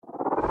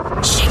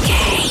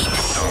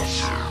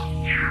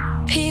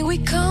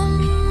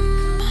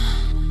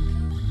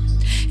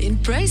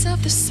praise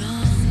of the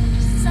sun.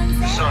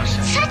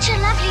 Such a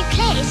lovely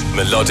place.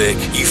 Melodic,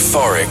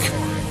 euphoric,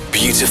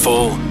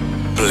 beautiful,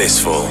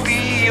 blissful.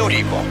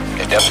 Beautiful.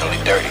 It's definitely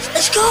dirty.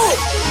 Let's go.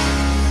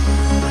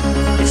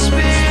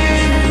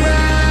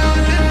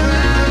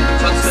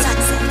 Sunset.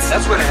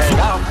 That's where to hang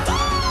out.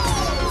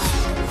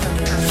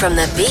 From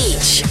the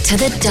beach to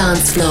the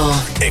dance floor.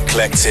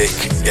 Eclectic,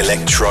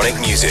 electronic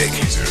music.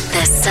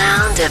 The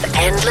sound of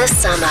endless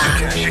summer.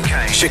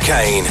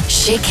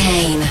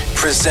 Chicane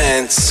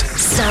presents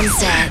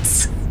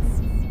Sunsets.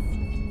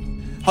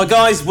 Hi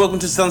guys, welcome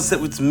to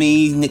Sunset with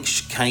me, Nick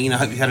Chicane. I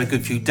hope you had a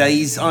good few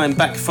days. I'm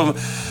back from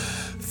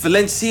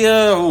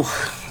Valencia,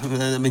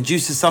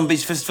 Medusa Sun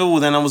Beach Festival.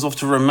 Then I was off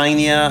to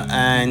Romania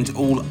and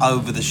all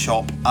over the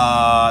shop.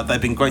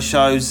 They've been great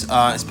shows.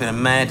 It's been a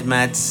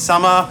mad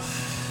summer.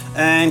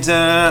 And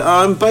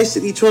I'm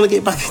basically trying to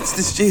get back into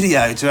the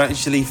studio to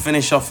actually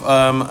finish off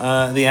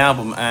the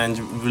album and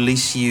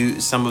release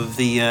you some of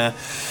the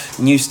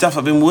new stuff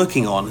I've been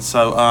working on.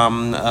 So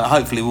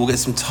hopefully we'll get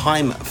some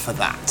time for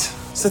that.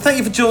 So thank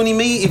you for joining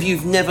me. If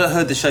you've never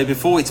heard the show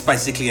before, it's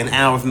basically an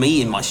hour of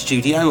me in my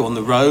studio, on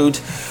the road,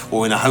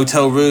 or in a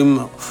hotel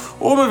room,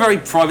 or on a very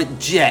private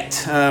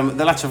jet.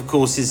 The latter, of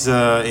course, is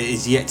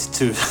yet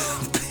to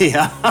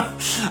appear.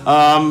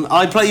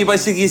 I play you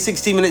basically a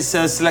 60 minutes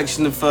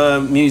selection of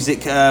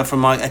music from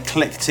my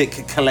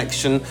eclectic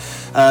collection,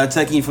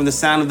 taking you from the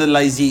sound of the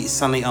lazy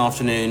sunny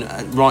afternoon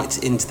right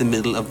into the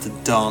middle of the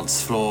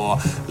dance floor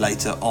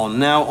later on.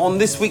 Now, on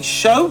this week's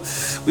show,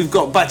 we've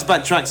got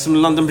back-to-back tracks from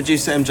London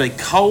producer MJ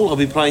Cole. I'll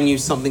be playing you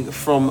something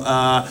from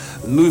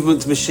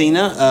Movement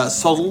Machina,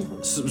 Soddle,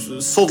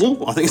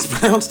 I think it's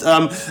pronounced,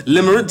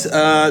 Limerent,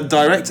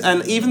 Direct,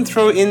 and even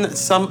throw in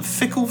some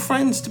Fickle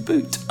Friends to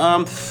boot.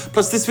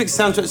 Plus, this week's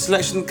soundtrack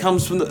selection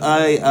comes from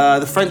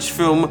the French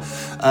film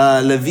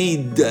La Vie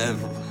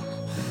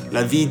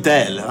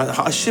d'elle.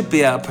 I should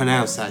be able to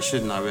pronounce that,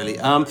 shouldn't I, really?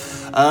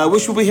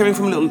 Which we'll be hearing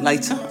from a little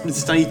later.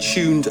 Stay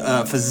tuned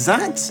for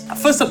that.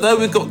 First up, though,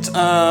 we've got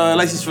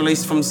latest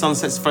release from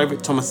Sunset's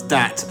favourite, Thomas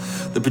Datt,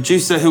 the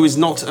producer who is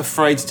not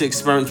afraid to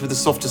experiment with the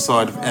softer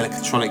side of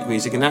electronic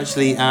music. And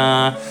actually,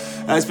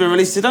 it's been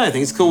released today, I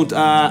think. It's called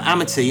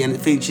Amity, and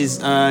it features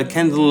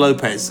Kendall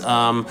Lopez.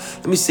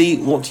 Let me see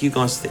what you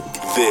guys think.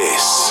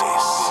 This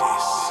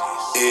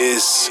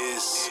is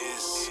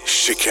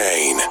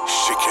Chicane.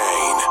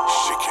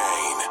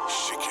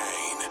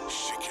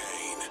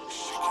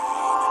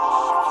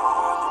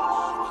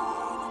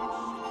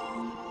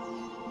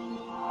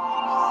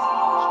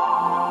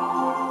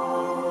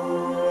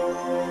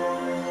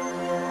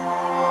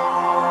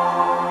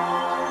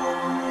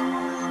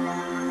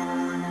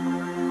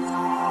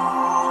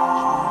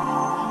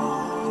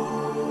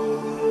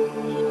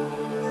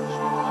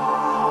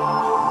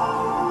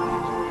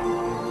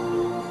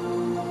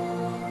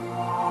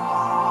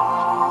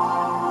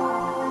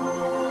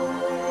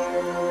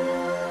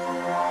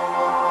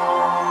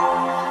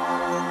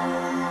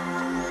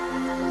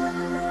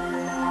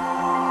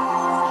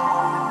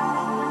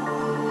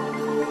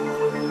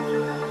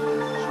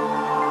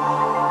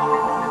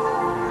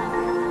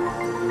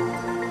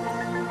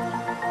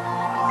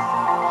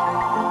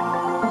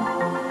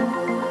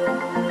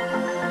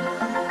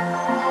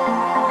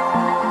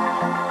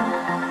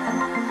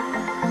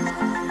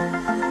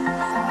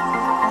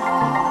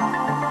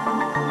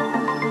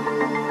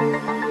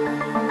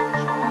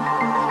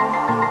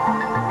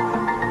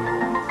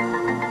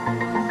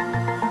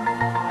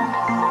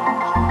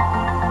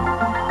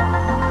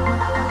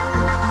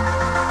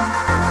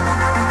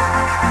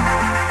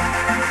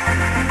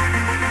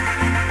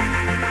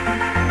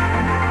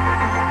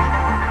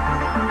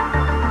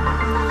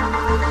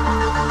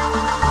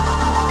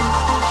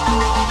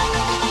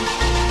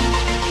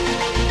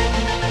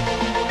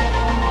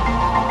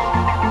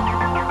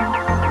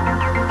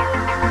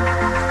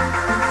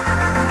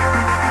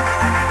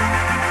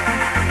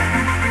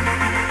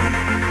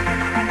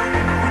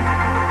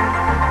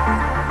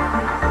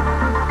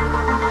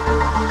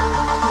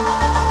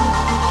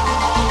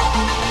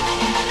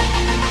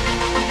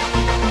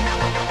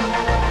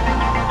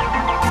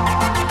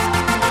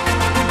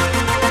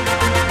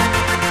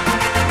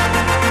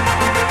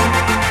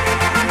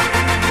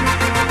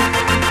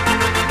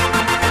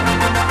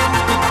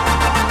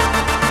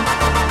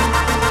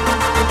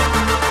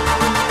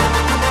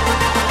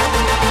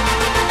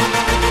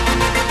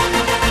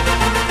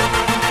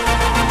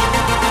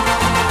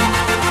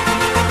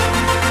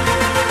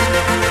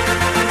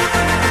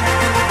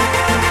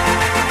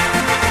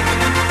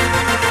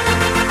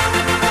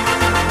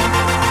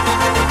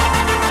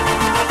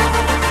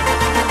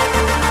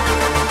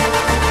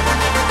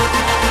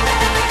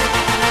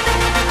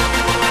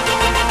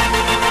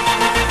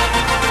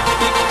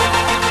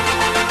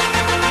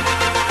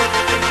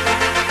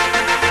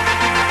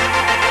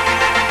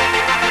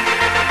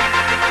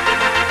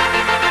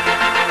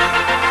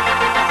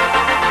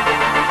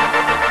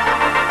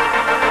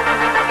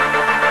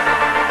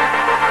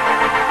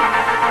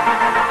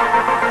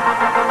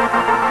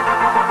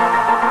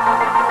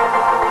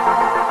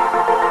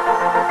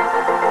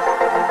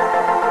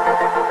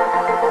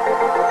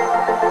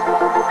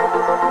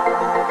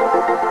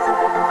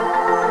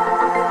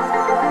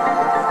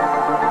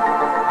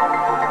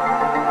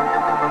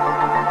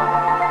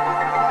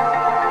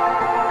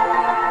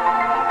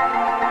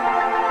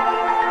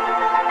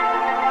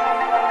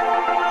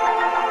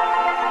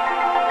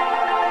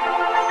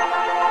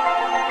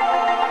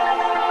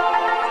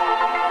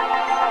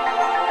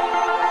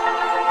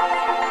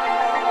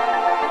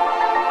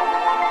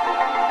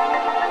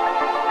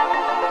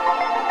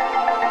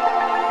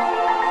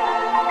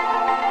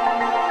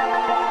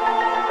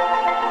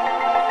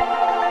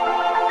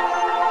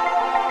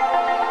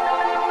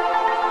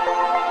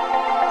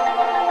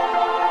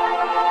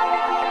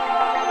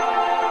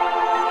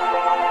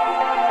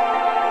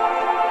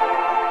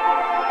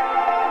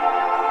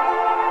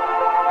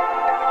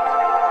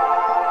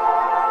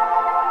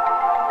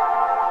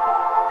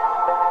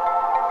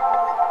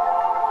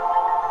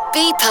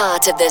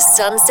 part of the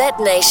Sunset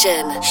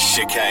Nation.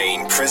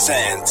 Chicane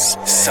presents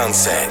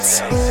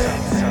Sunsets.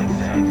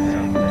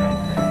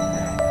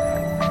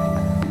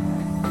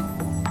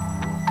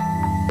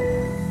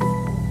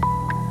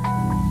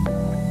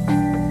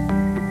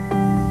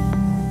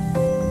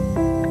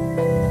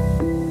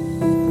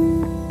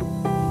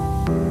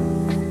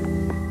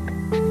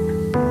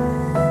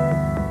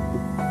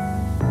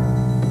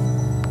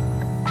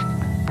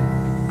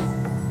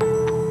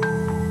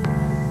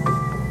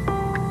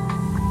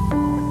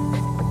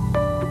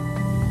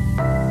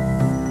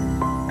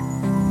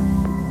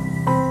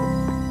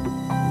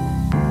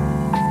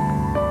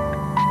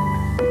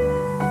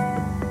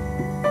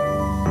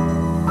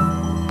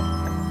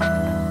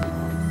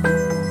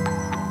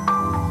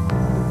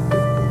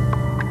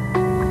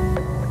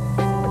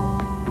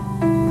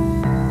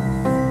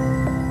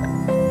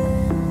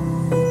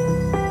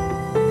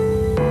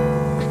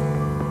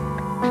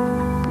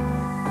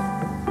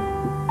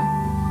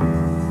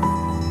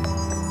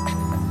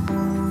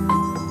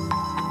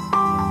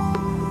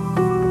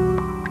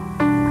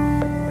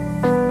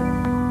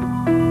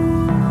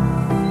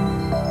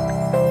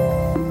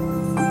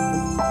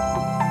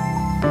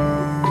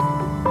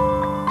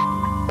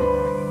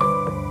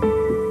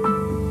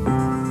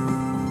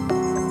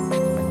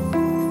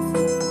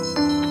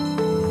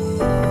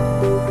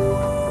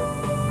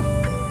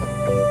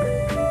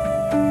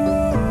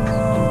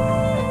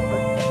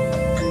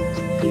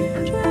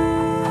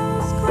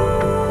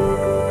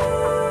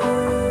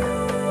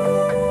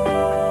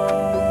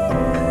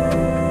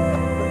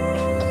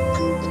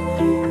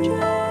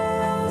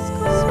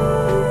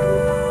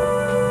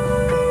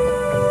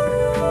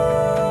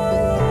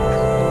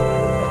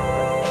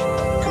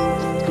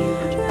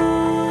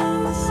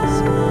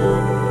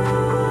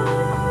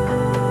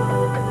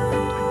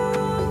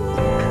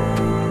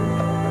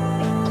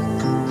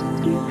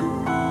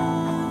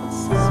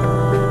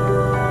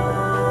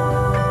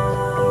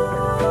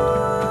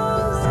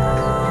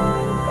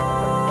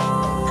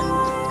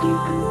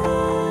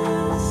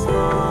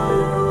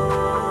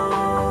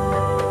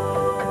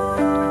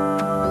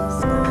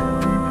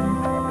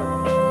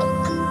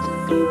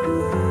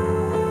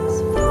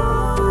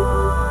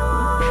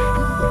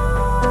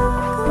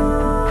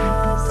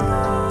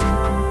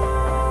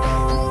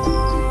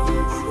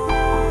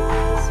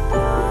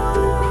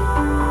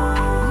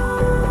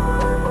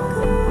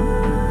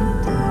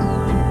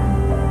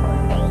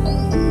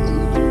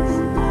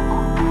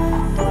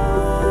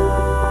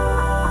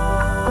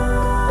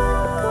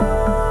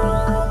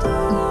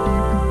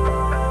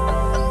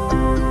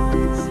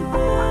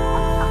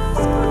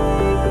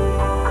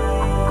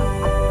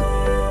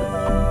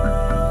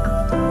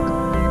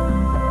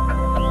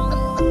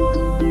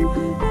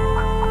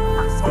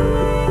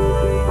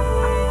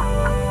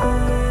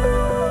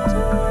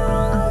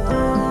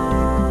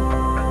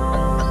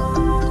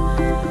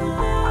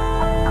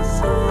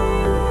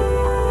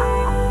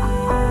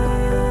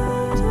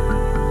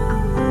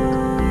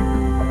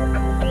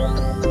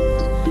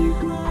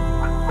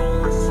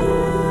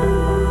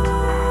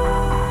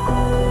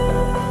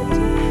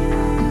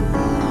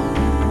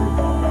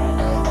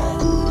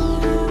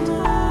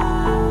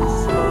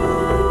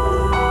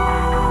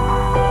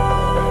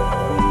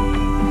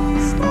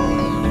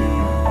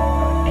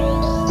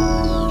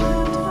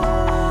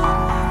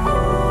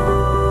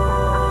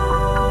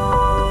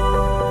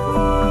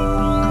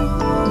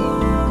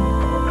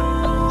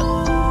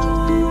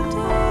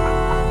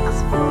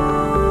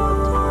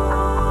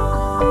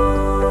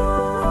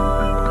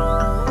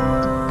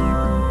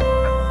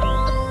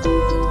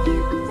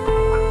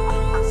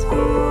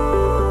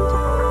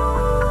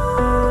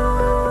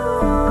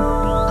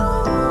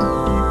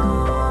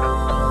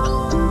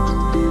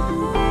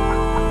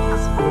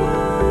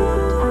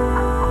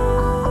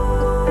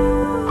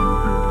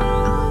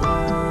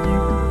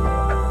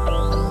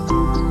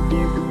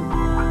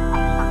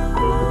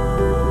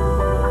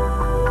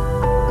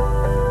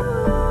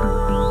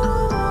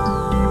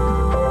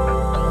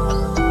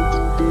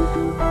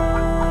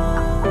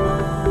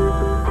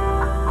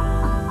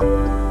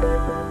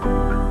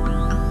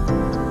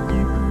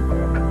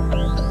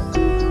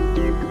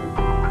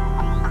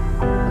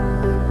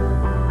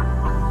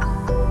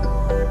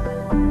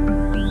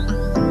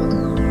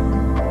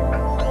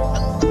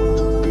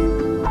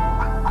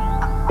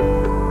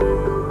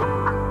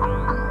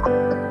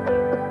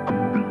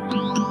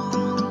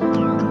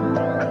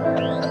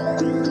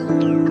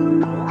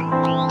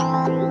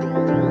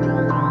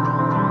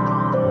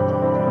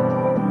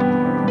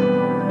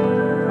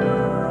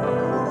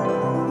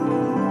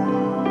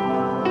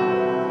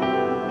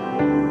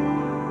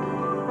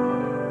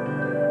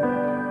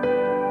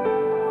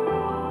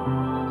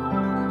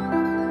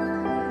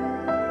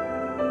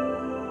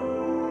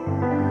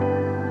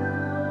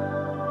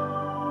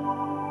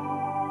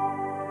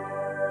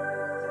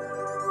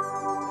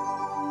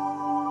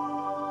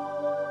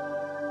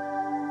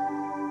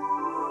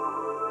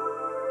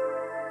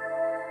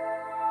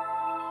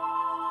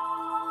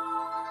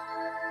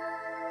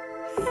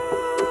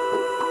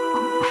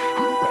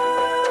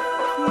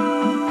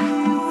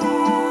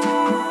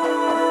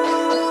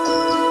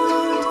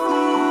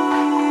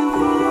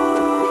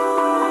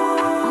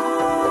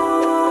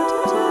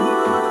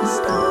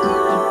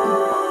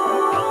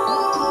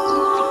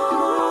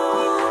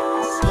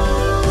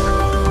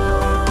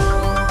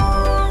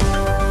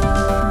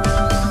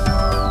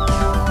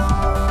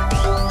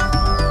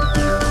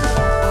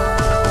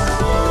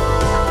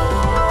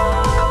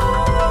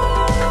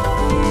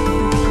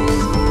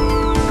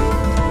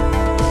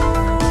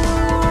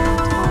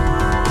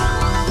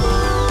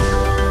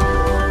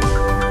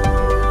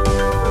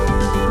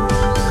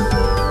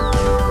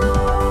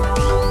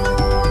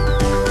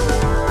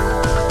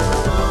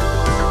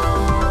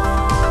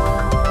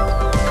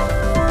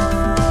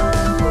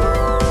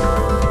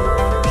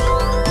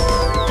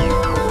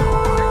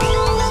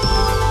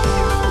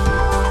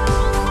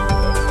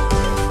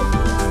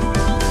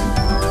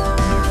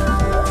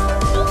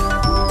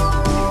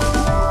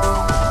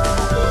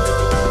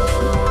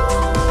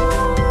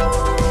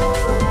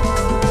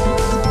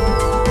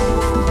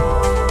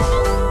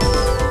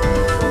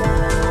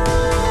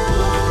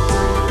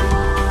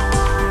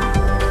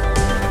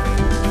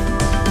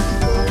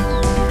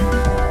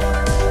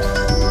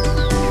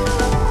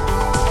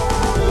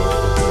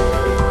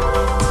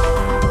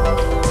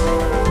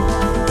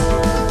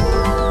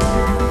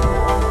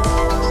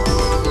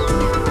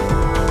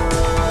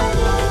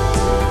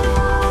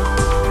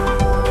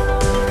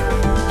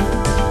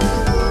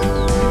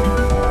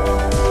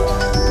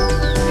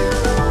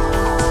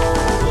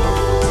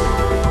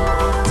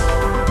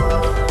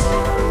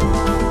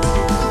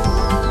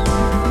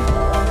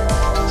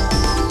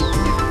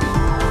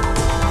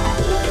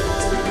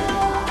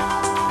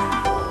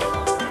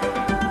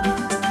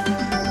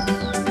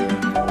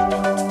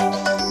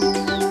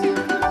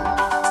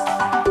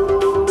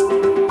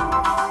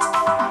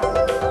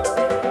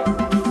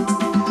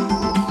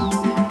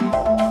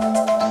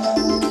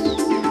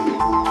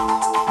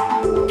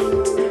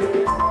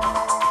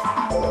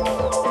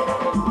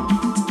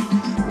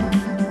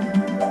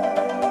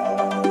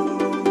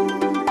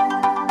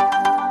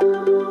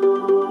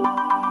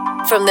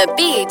 From the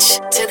beach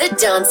to the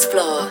dance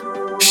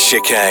floor.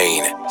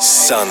 Chicane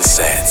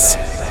Sunsets.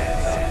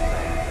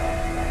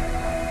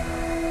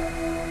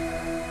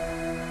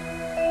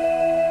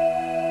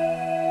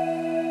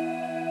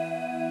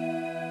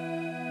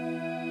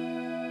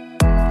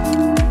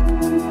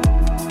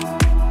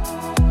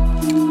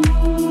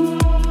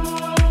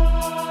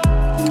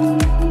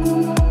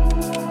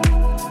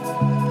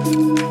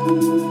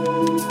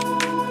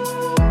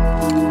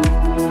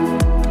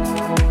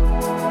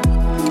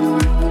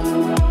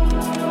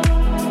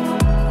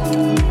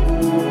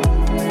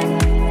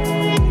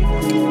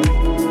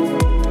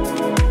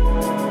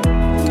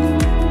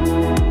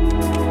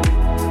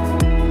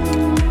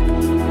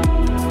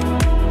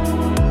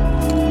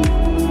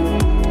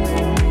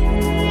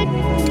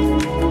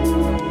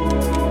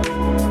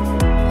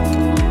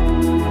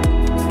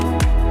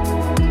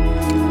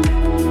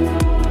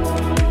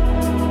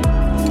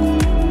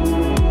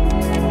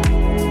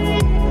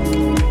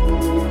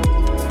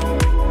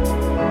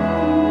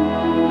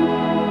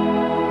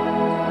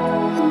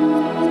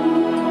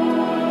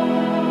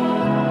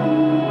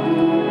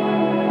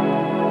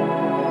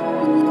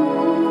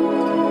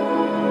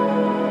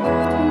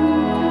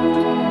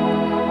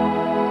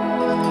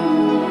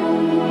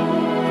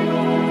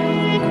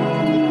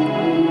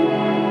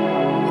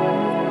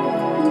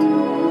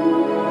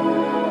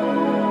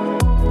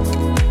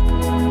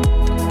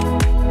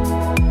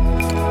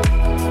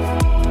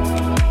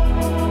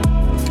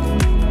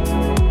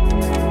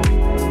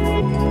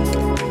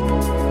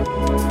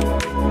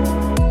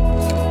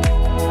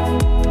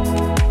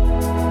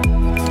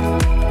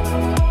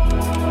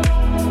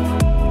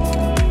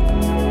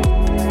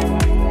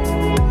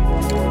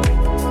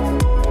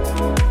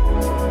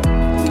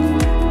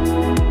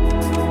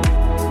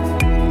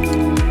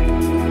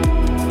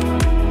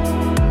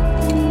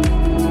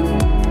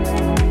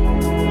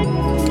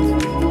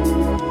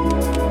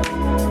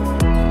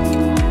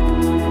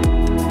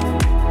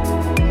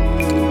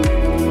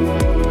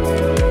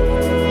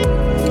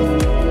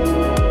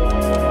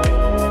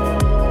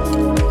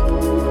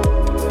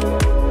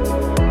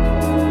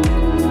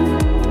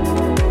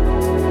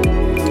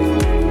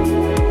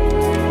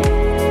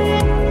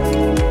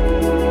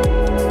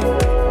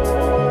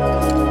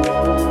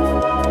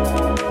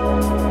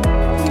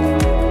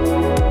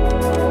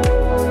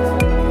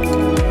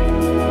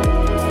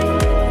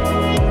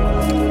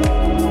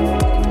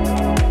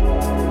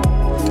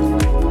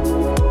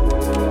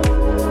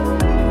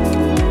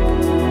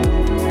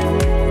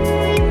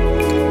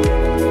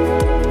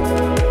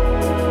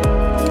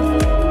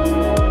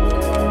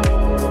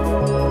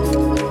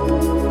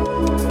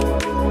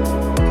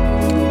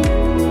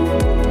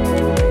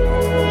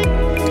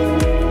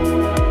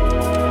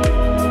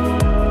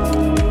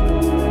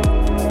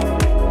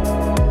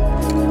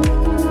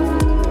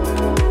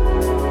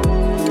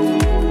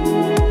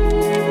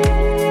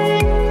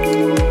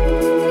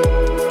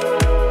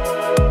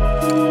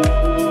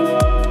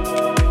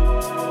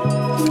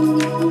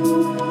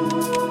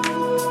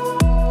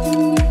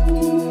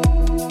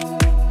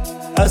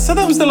 So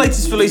that was the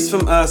latest release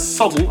from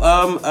Soddle,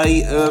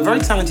 a very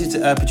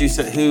talented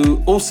producer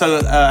who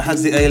also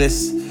has the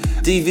alias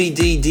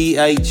DVDDHLN,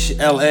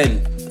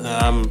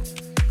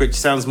 which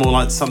sounds more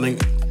like some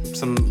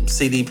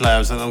CD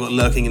players that I've got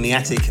lurking in the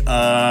attic.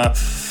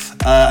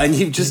 And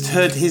you've just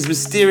heard his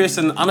mysterious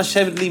and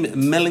unashamedly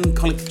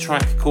melancholic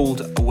track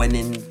called When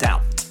in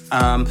Doubt.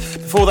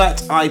 Before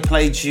that, I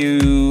played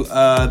you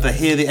the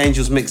Hear the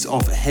Angels mix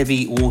of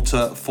Heavy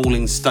Water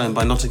Falling Stone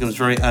by Nottingham's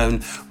very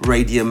own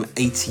Radium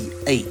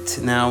 88.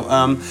 Now,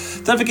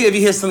 don't forget, if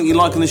you hear something you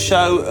like on the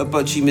show,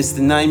 but you missed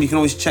the name, you can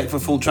always check for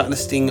full track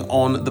listing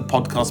on the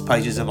podcast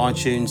pages of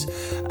iTunes.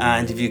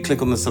 And if you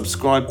click on the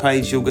subscribe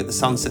page, you'll get the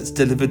Sunsets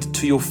delivered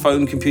to your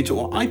phone, computer,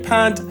 or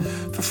iPad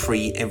for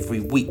free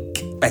every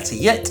week. Better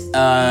yet,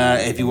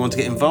 if you want to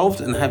get involved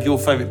and have your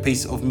favourite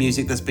piece of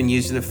music that's been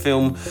used in a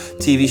film,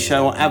 TV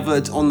show or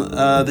advert on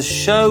the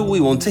show, we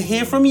want to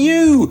hear from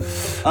you.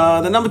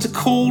 The number to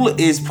call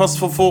is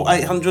 +44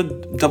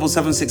 800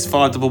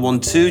 7765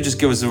 112. Just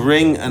give us a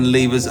ring and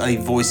leave us a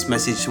voice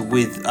message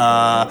with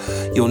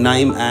your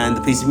name and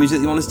the piece of music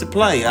that you want us to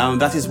play.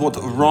 That is what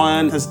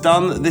Ryan has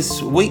done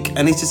this week,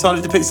 and he's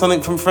decided to pick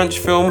something from French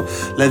film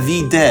La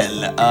Vie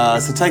d'elle.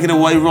 So take it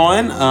away,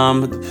 Ryan.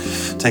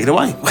 Take it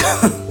away.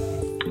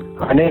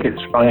 Hi Nick,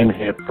 it's Ryan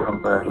here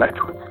from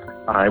Letchworth.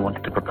 I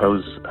wanted to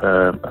propose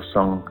a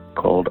song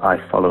called I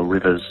Follow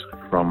Rivers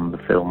from the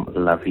film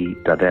La Vie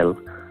d'elle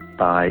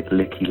by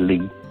Licky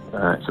Lee.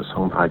 It's a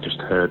song I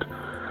just heard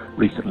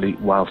recently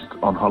whilst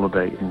on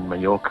holiday in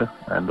Mallorca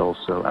and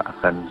also at a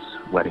friend's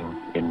wedding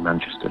in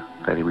Manchester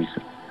fairly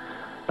recently.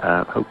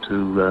 Hope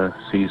to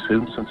see you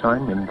soon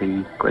sometime in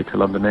the Greater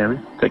London area.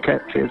 Take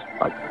care, cheers,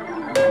 bye.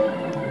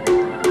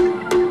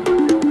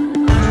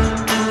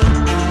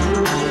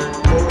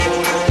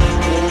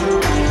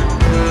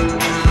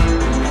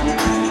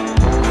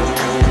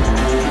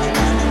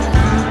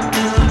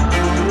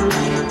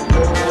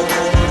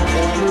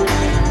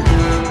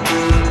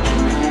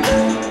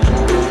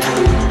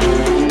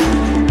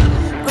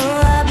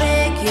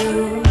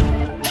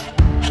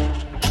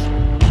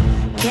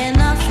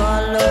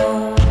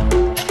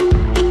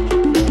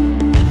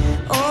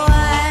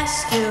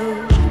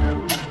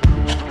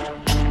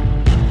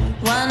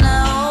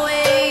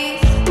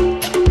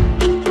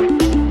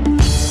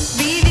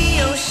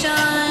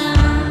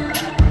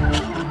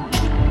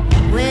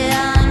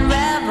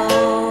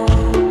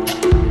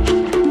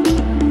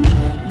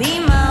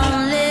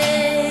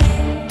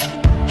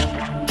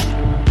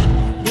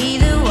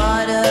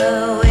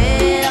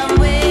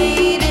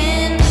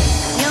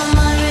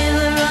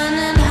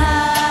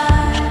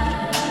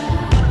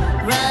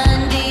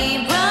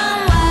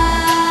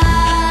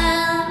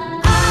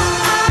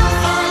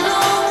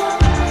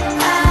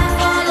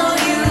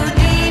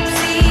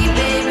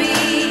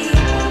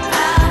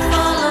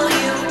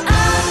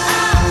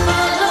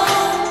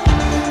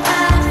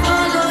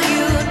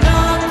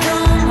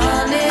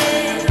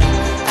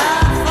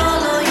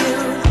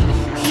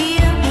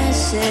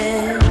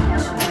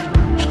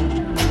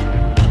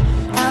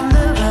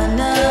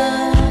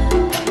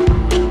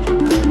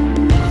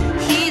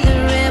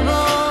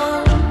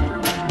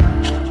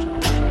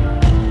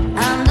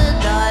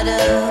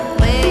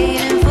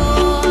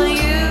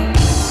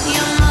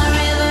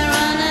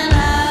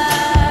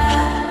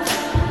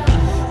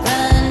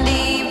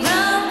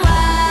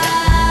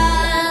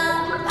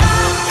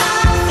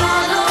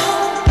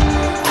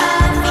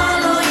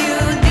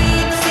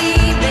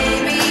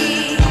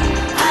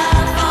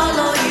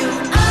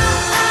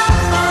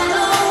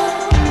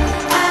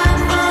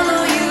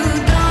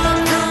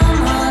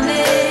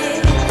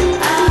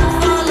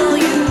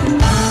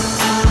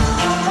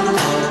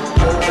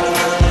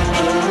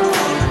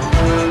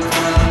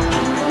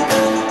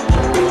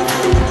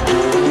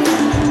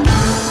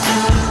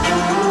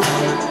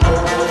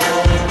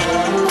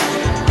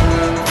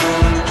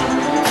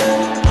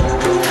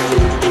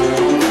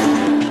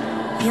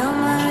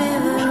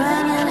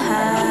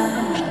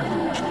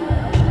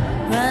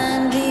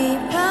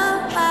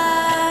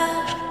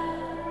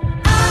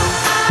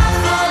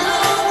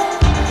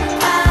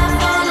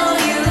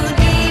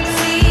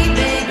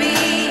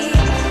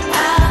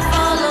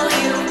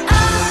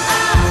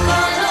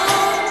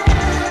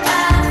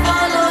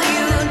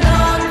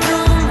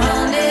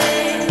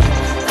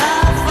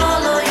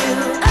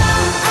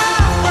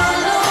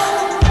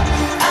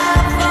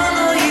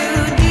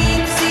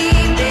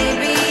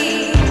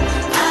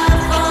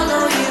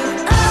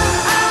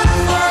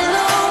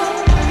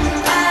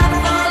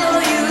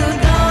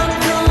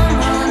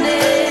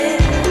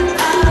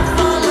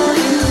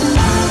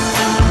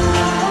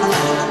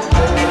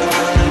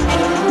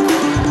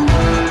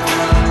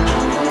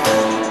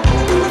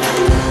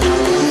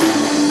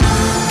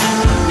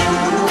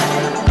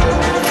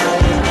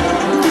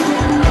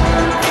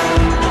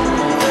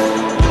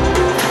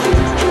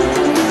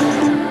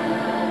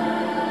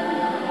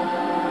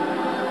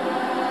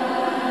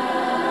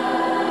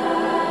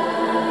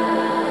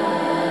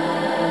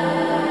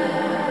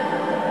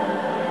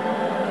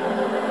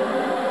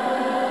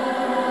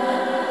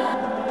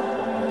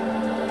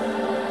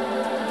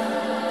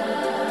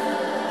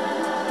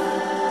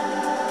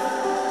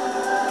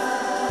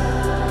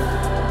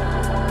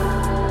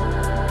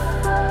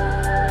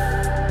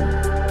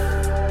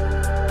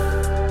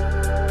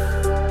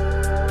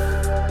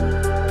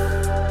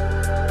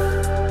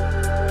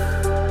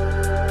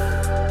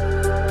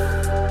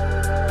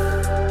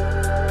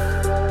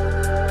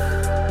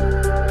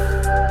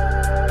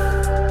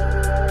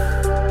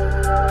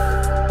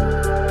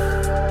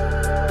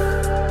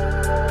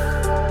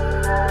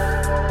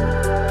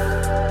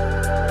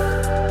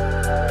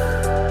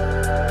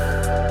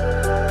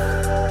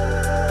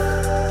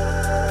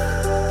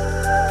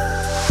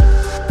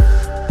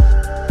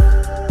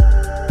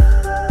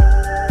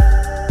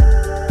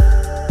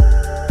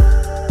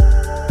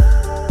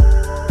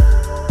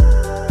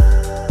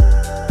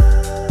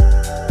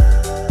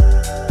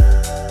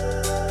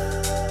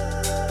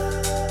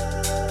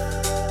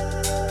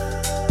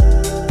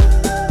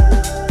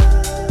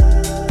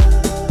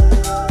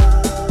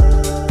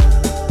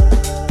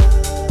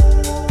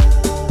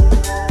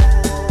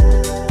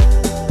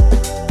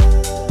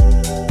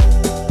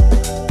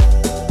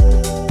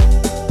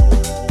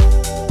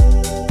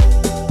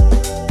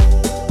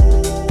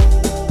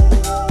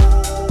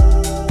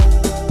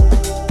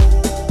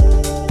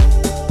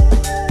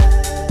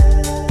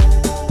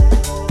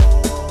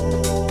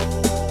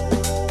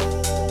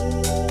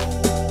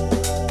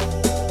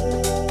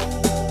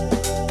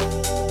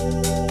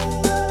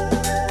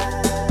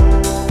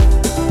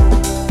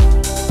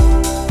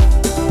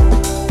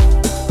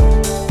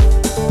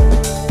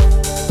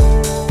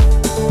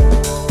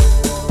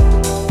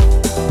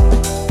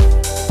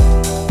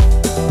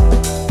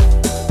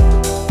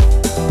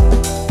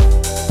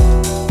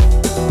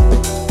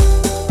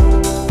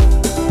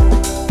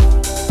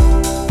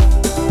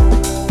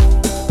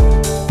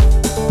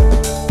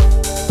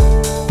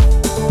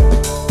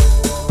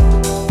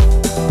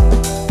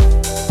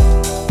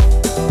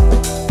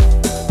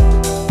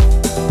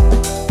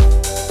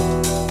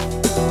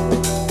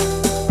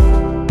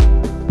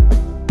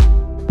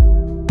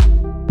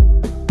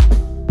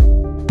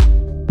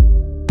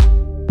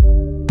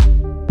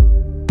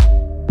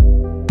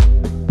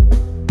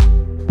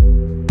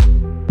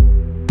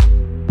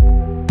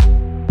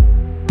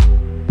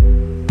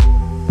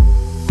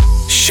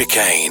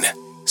 Chicane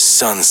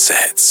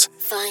Sunsets.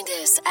 Find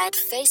us at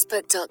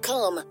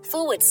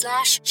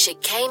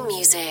facebook.com/Chicane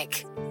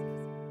Music.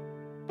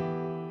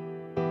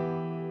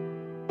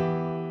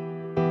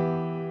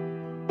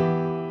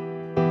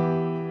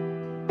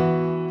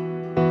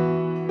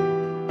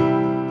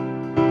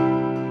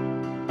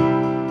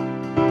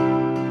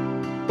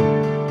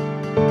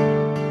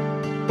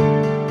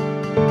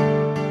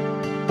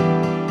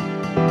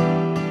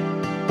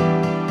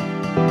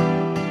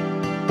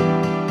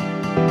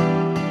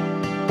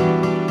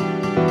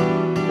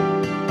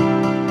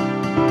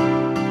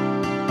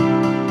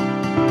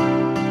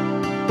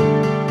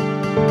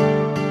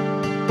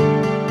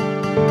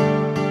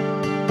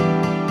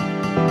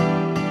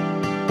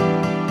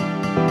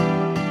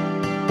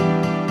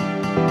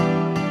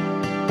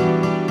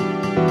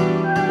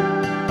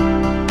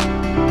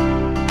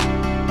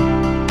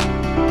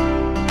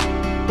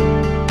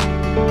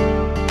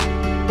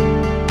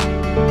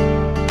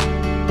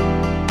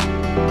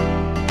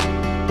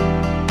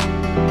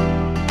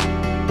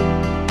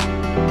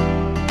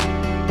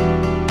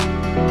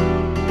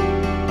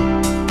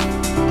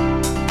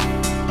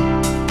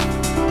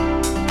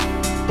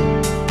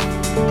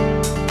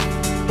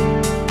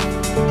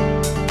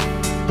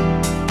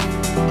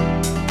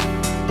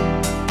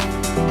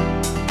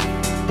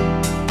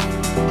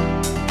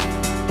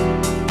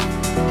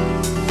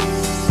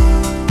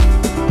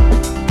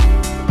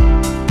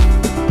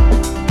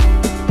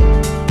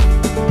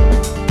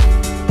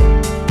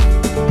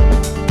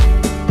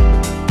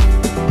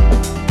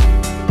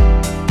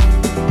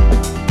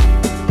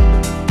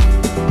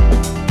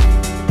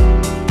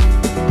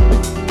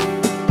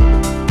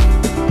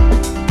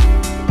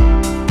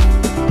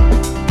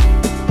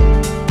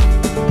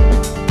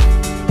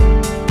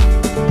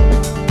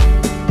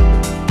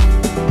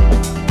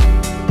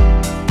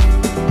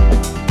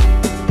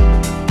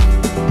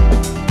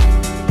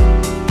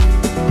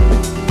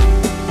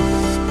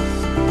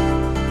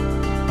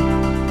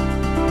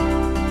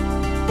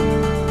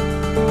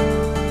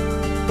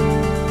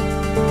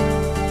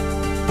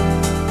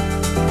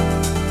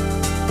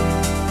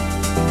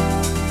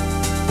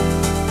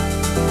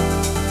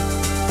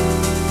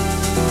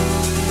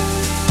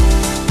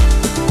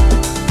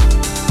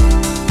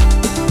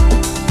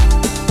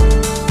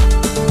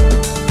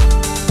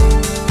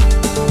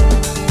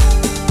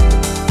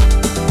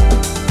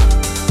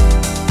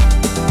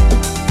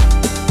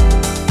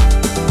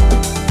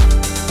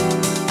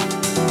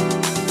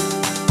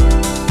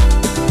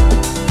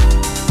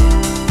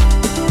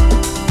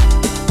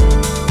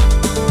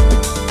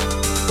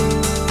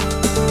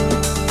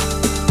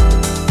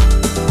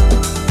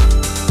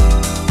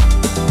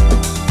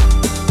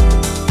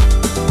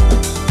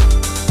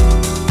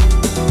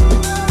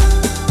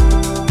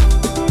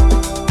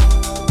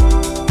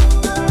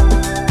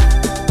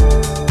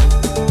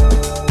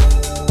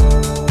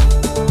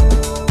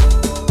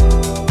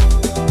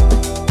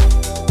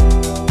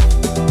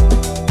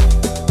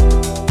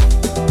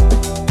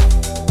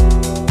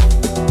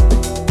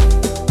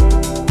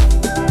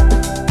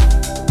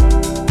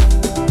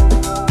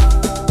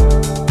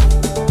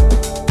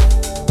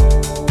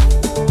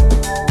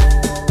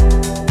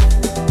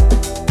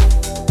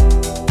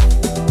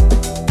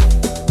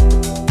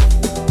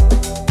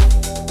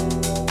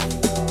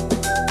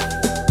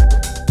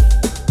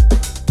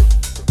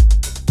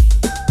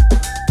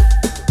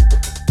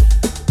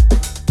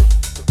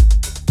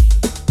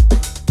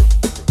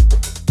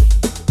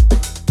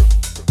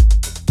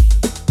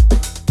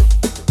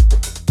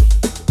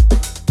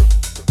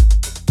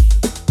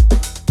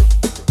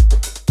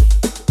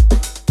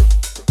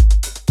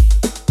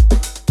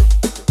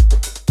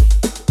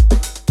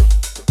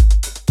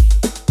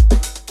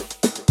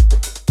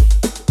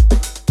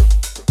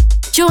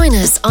 Join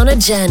us on a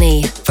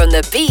journey from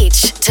the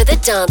beach to the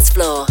dance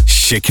floor.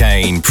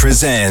 Chicane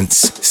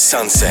presents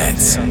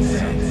Sunsets.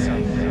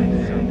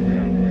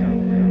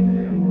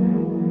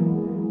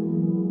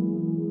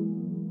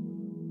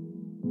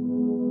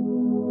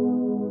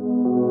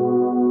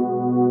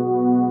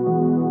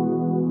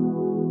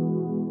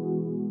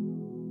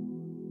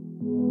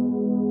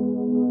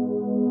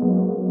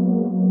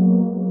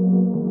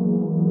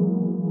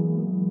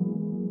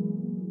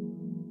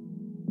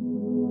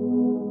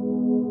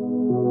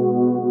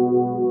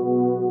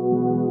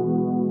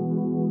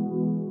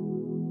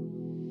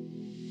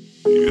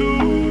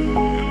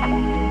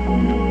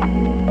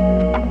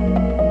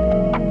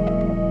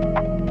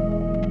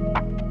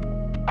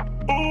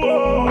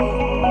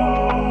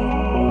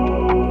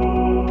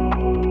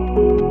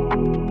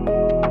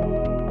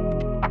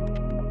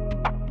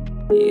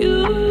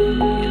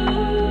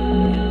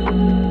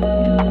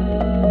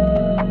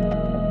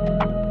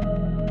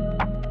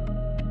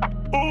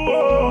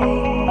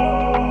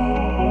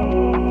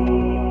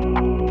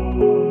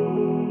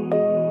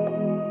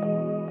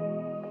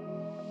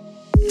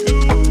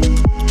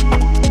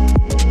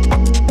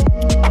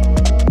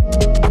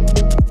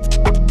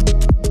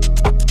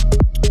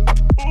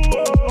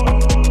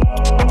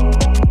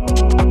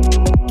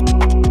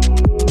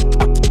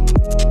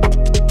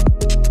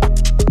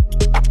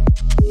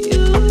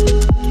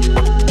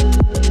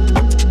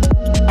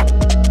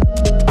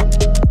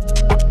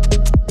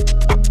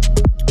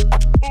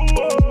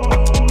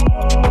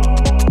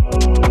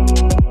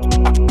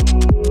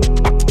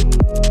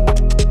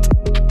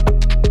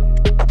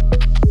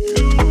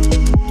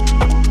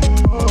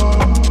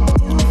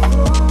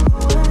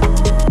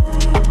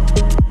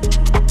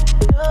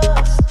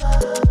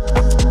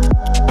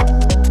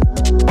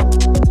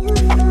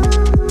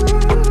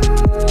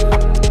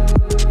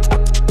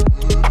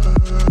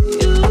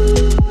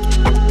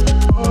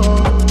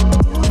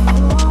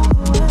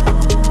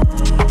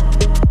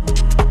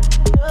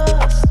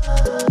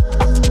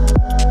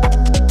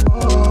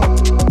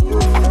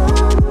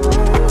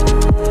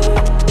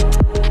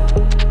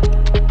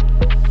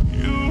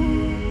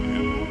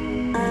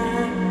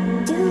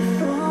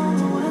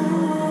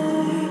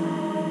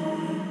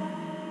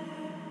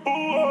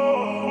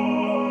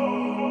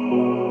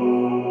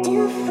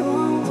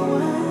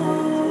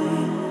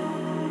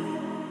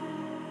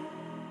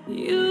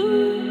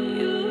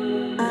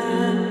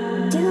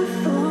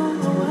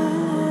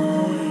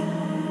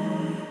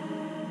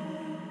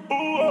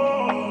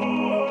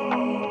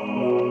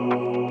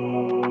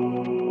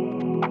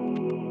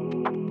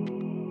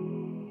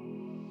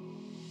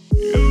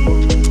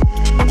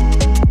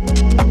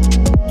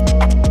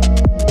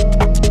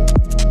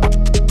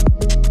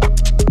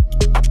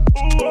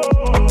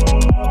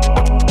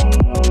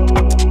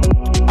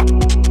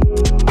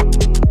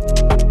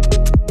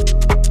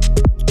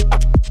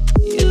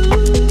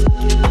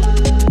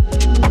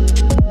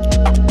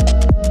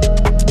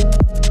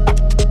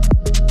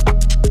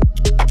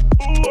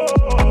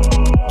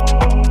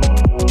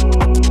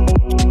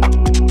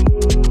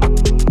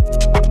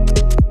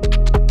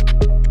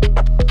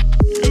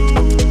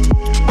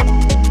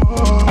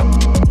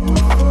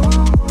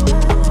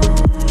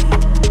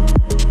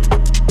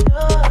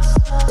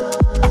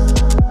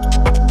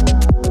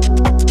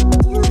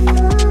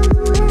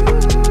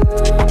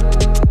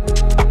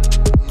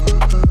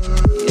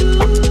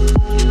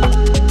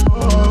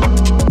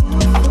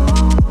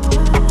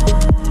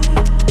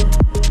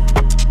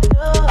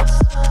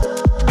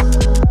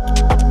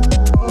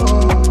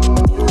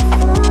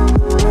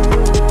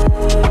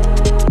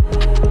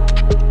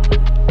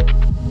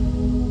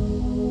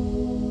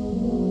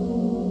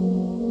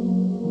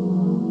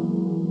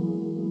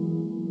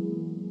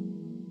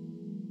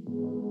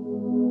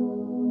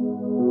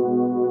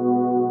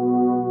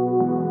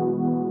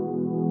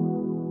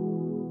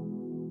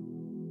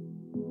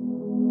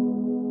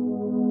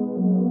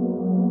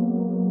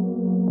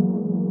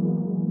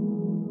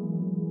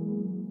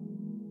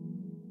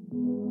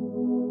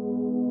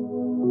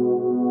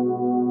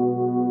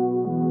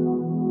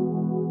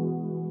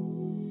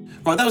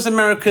 Right, that was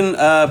American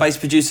bass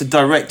producer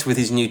Direct with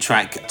his new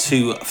track,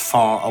 Too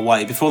Far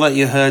Away. Before that,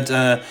 you heard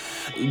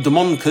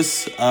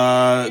Damoncus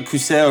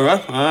Kusera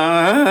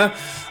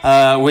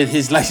with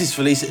his latest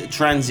release,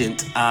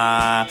 Transient.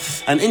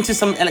 And into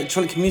some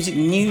electronic music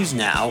news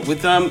now,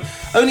 with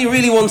only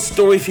really one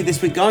story for you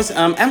this week, guys.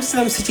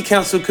 Amsterdam City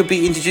Council could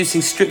be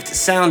introducing strict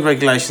sound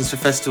regulations for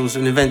festivals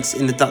and events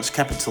in the Dutch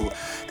capital.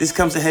 This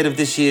comes ahead of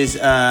this year's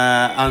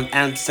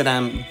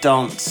Amsterdam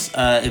Dance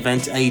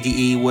event,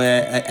 ADE,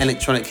 where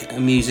electronic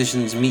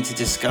musicians meet to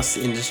discuss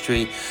the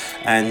industry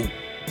and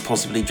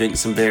possibly drink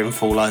some beer and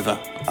fall over.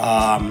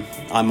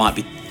 I might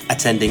be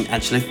attending,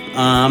 actually.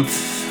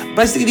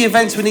 Basically, the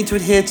events would need to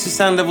adhere to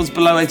sound levels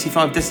below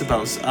 85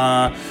 decibels,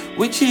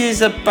 which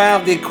is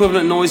about the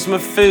equivalent noise from a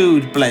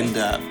food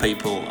blender,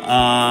 people.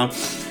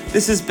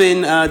 This has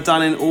been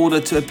done in order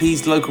to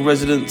appease local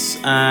residents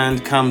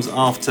and comes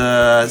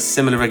after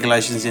similar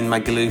regulations in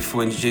Magaluf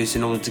were introduced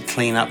in order to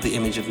clean up the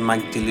image of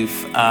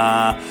Magaluf.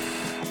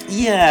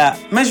 Yeah,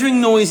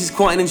 measuring noise is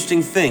quite an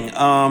interesting thing.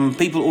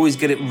 People always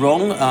get it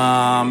wrong.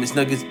 It's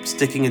no good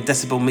sticking a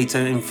decibel meter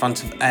in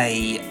front of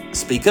a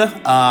speaker.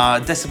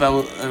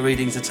 Decibel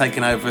readings are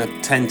taken over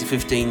a 10 to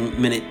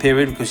 15 minute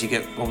period because you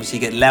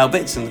get loud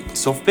bits and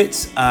soft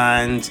bits,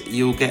 and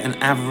you'll get an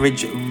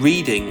average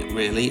reading,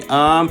 really.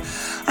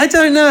 I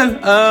don't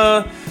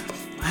know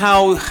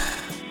how...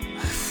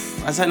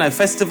 I don't know,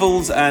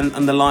 festivals and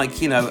the like,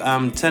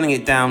 turning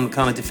it down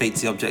kind of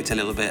defeats the object a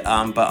little bit.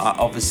 But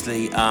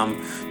obviously,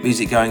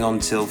 music going on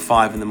till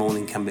 5 in the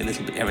morning can be a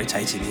little bit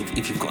irritating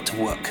if you've got to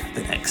work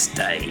the next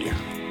day.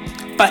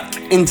 Back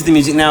into the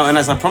music now, and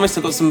as I promised,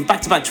 I've got some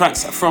back-to-back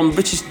tracks from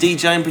British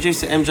DJ and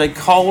producer MJ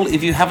Cole.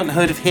 If you haven't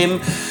heard of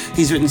him,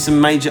 he's written for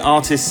some major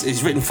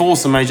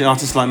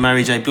artists like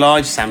Mary J.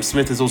 Blige. Sam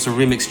Smith has also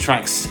remixed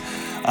tracks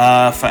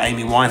for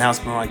Amy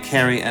Winehouse, Mariah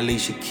Carey,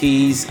 Alicia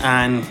Keys,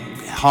 and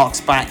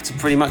harks back to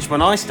pretty much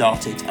when I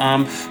started.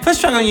 First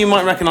track you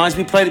might recognise,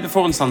 we played it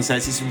before on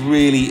Sunsets. It's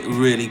really,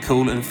 really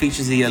cool and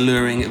features the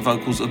alluring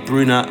vocals of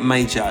Bruna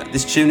Major.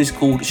 This tune is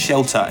called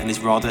Shelter and is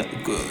rather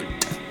good.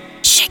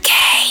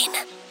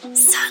 Chicane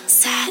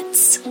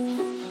Sunsets.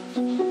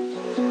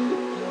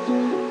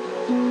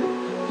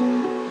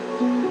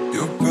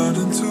 You're burned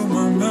into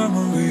my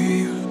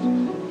memory,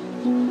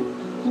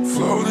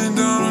 floating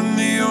down a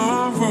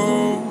neon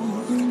road.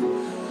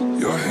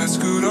 Your head's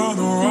screwed on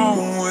the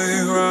wrong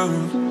way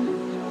round,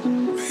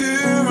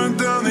 peering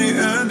down the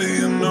end of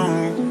your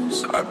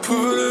nose. I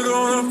put it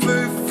on a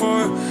plate for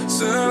you,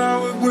 said I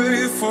would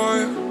wait for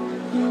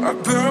you. I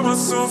bare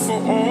myself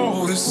for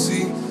all to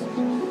see,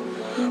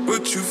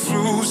 but you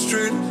flew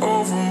straight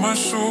over my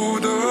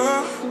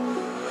shoulder.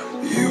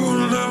 You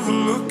were never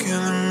looking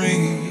at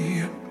me.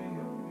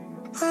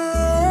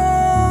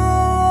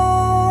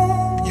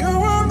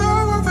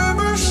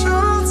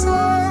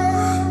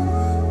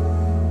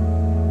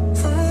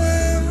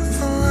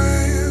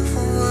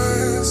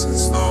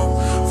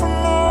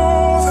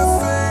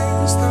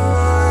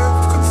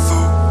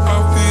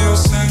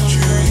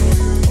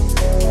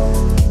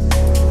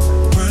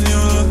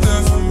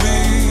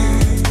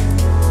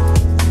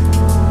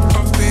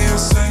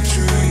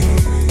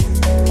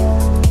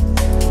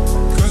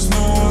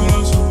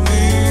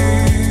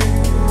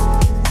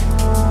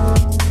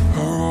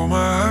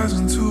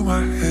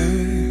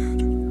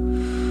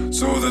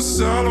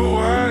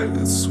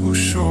 Silhouettes will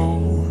show.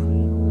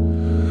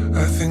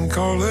 I think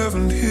I'll live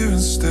in here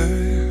instead.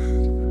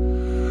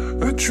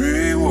 A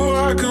dream where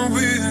I can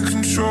be in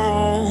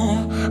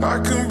control. I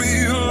can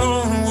be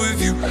alone with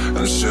you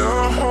and share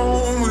a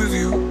home with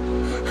you.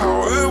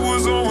 How it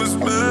was always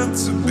meant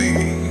to be.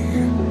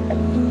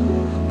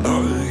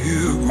 Nothing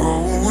here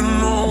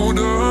growing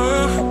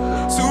older.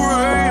 2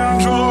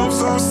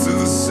 raindrops lost to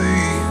the sea.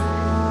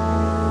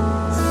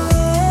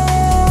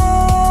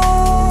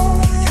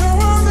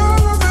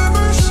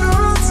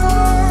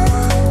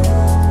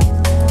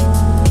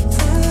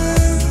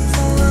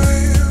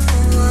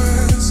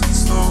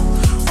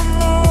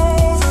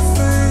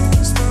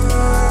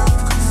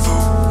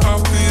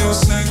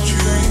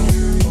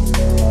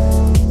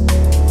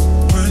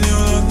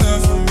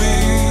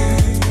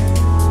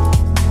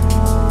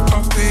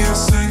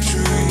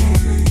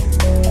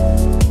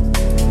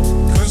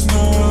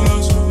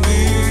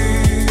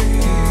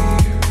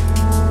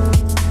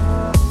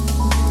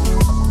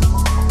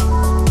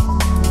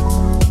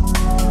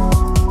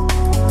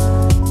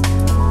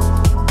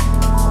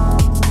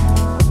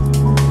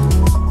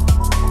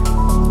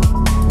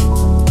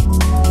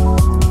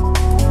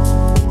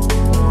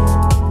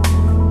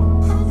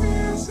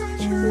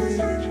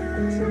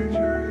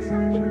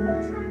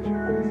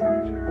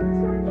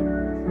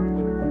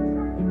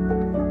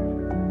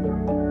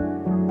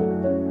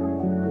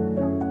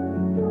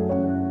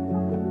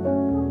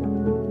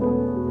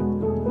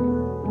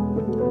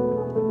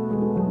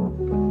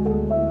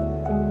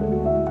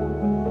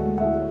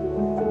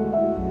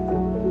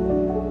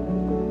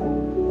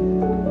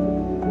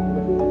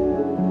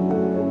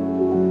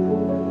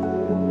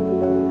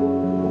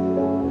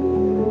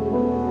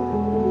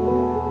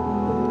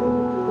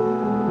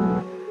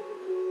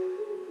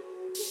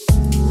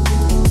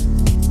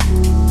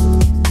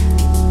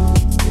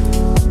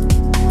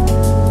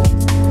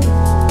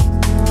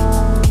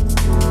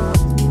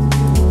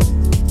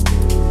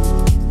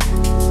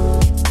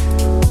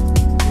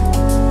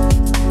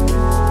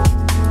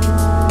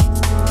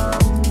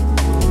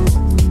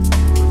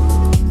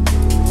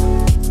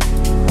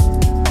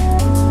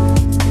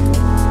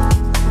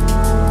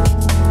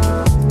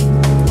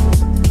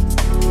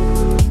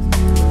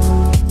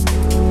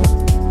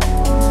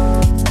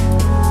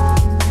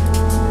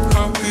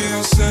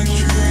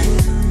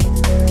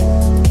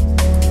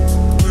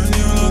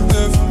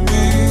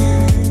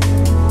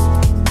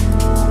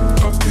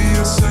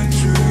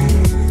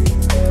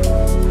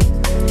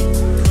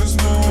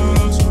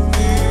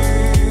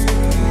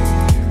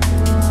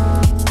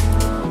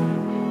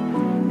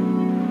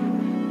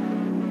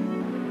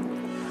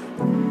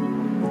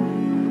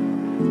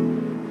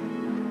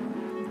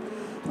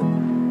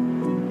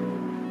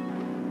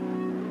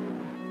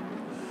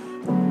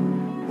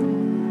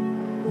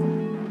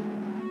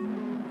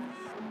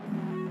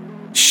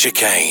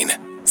 Chicane.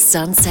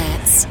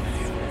 Sunsets.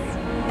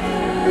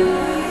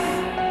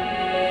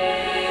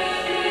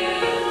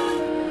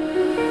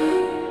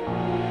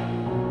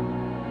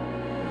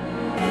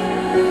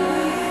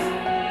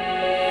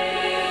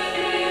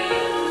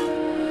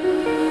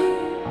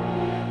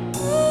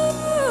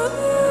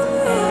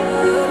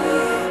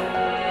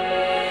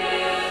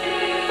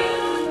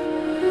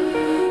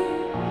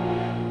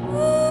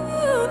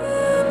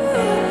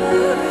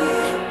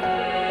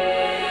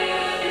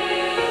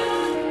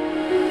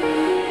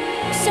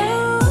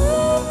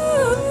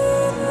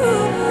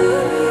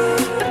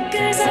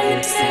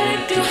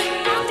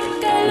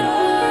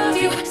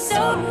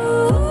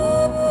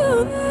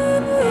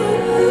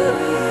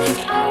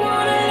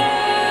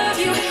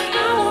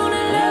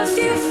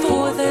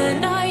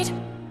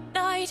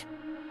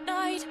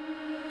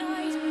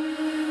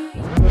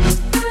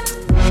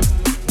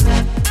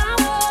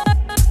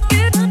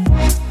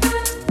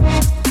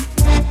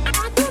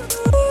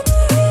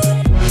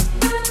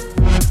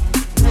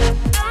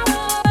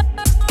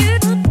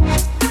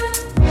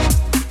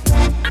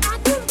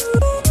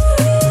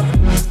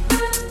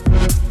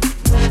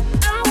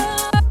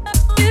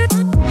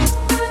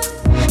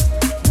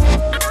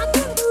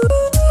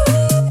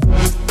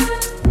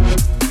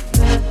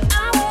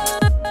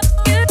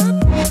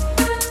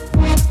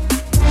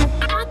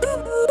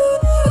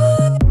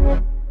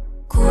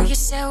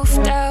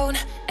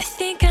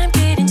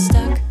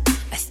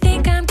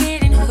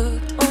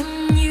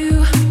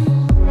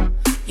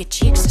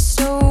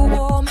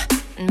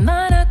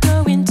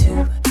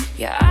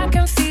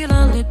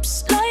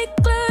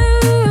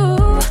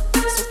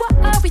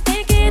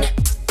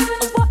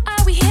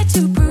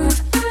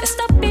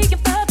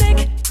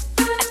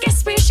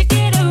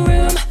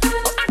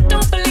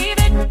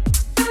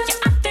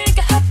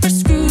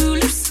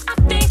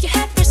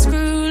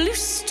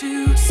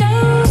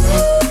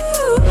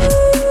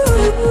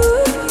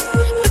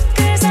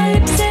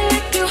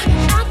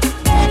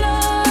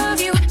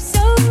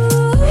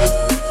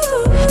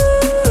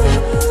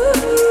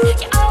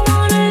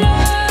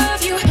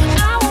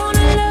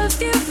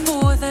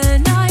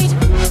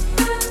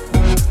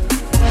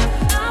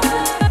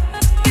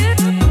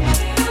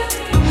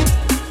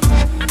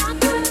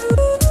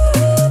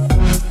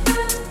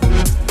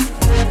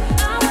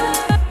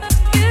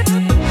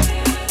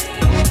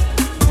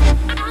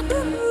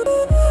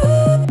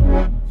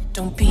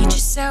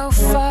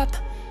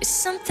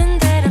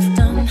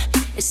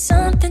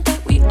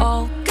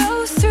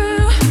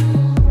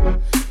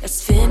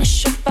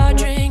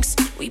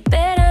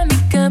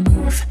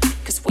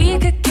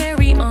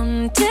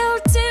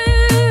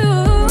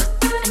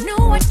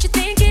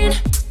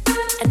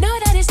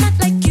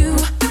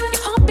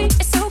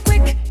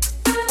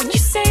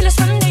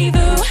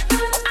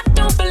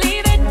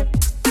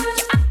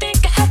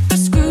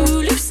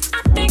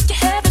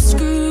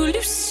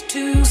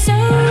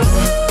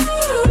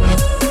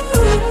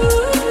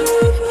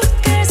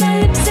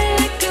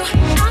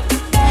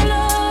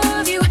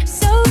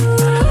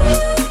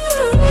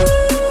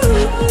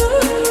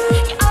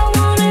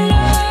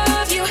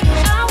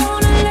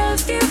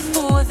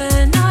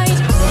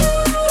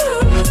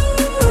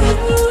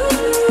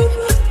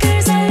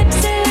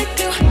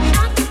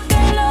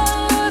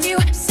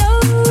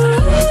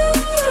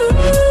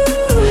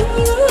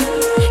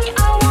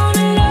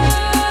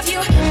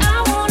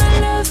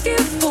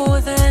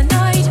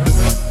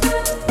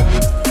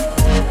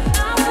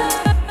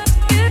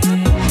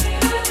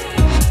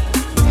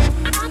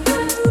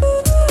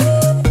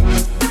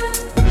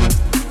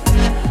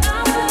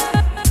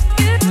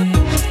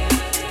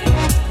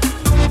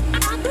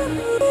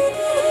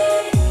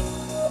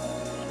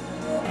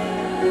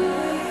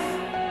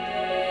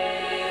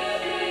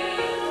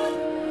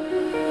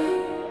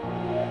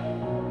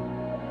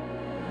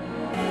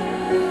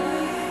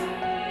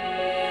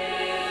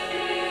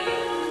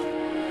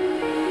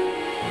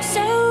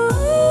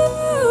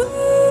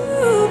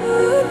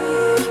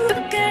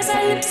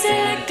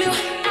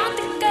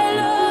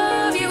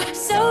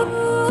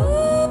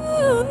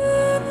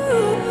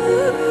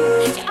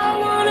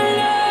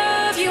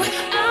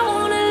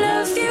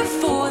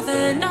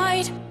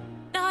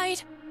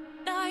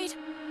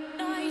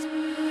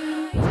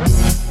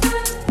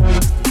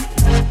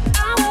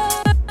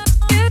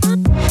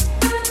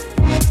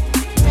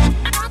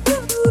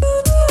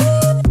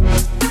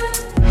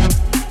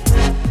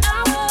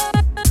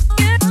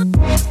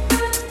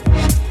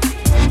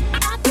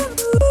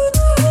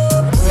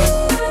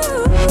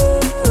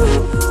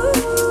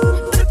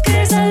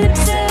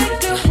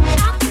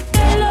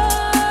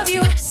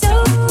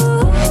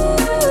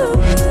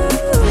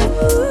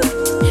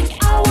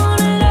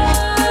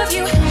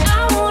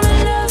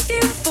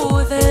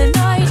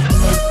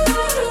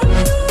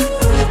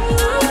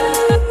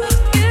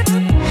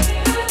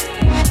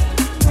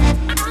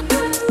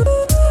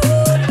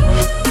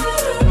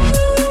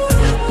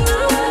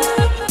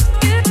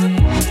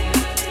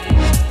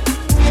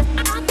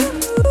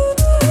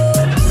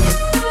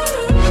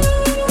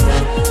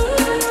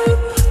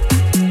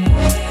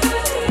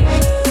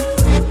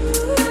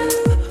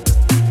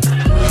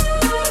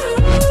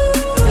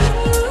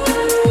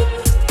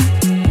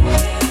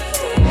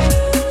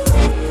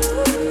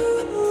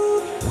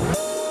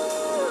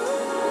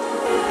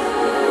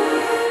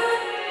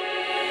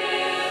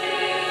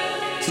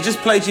 So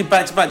just played you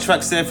back-to-back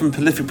tracks there from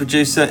prolific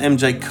producer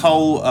MJ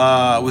Cole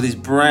with his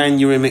brand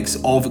new remix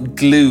of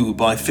Glue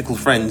by Fickle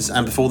Friends,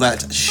 and before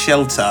that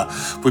Shelter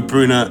with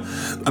Bruna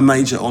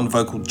Major on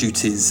vocal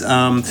duties.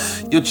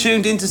 You're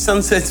tuned into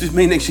Sunsets with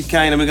me, Nick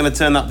Chicane, and we're going to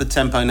turn up the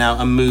tempo now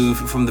and move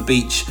from the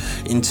beach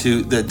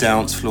into the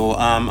dance floor.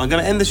 I'm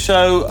going to end the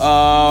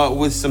show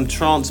with some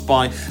trance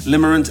by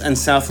Limerent and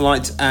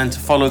Southlight, and to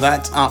follow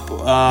that up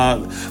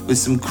with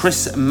some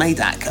Chris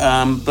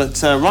Madak.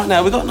 But right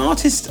now we've got an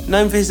artist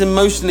known for his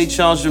emotionally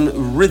charged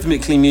and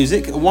rhythmically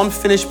music, one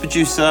Finnish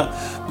producer,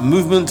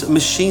 Movement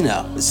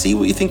Machina. Let's see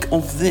what you think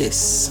of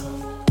this.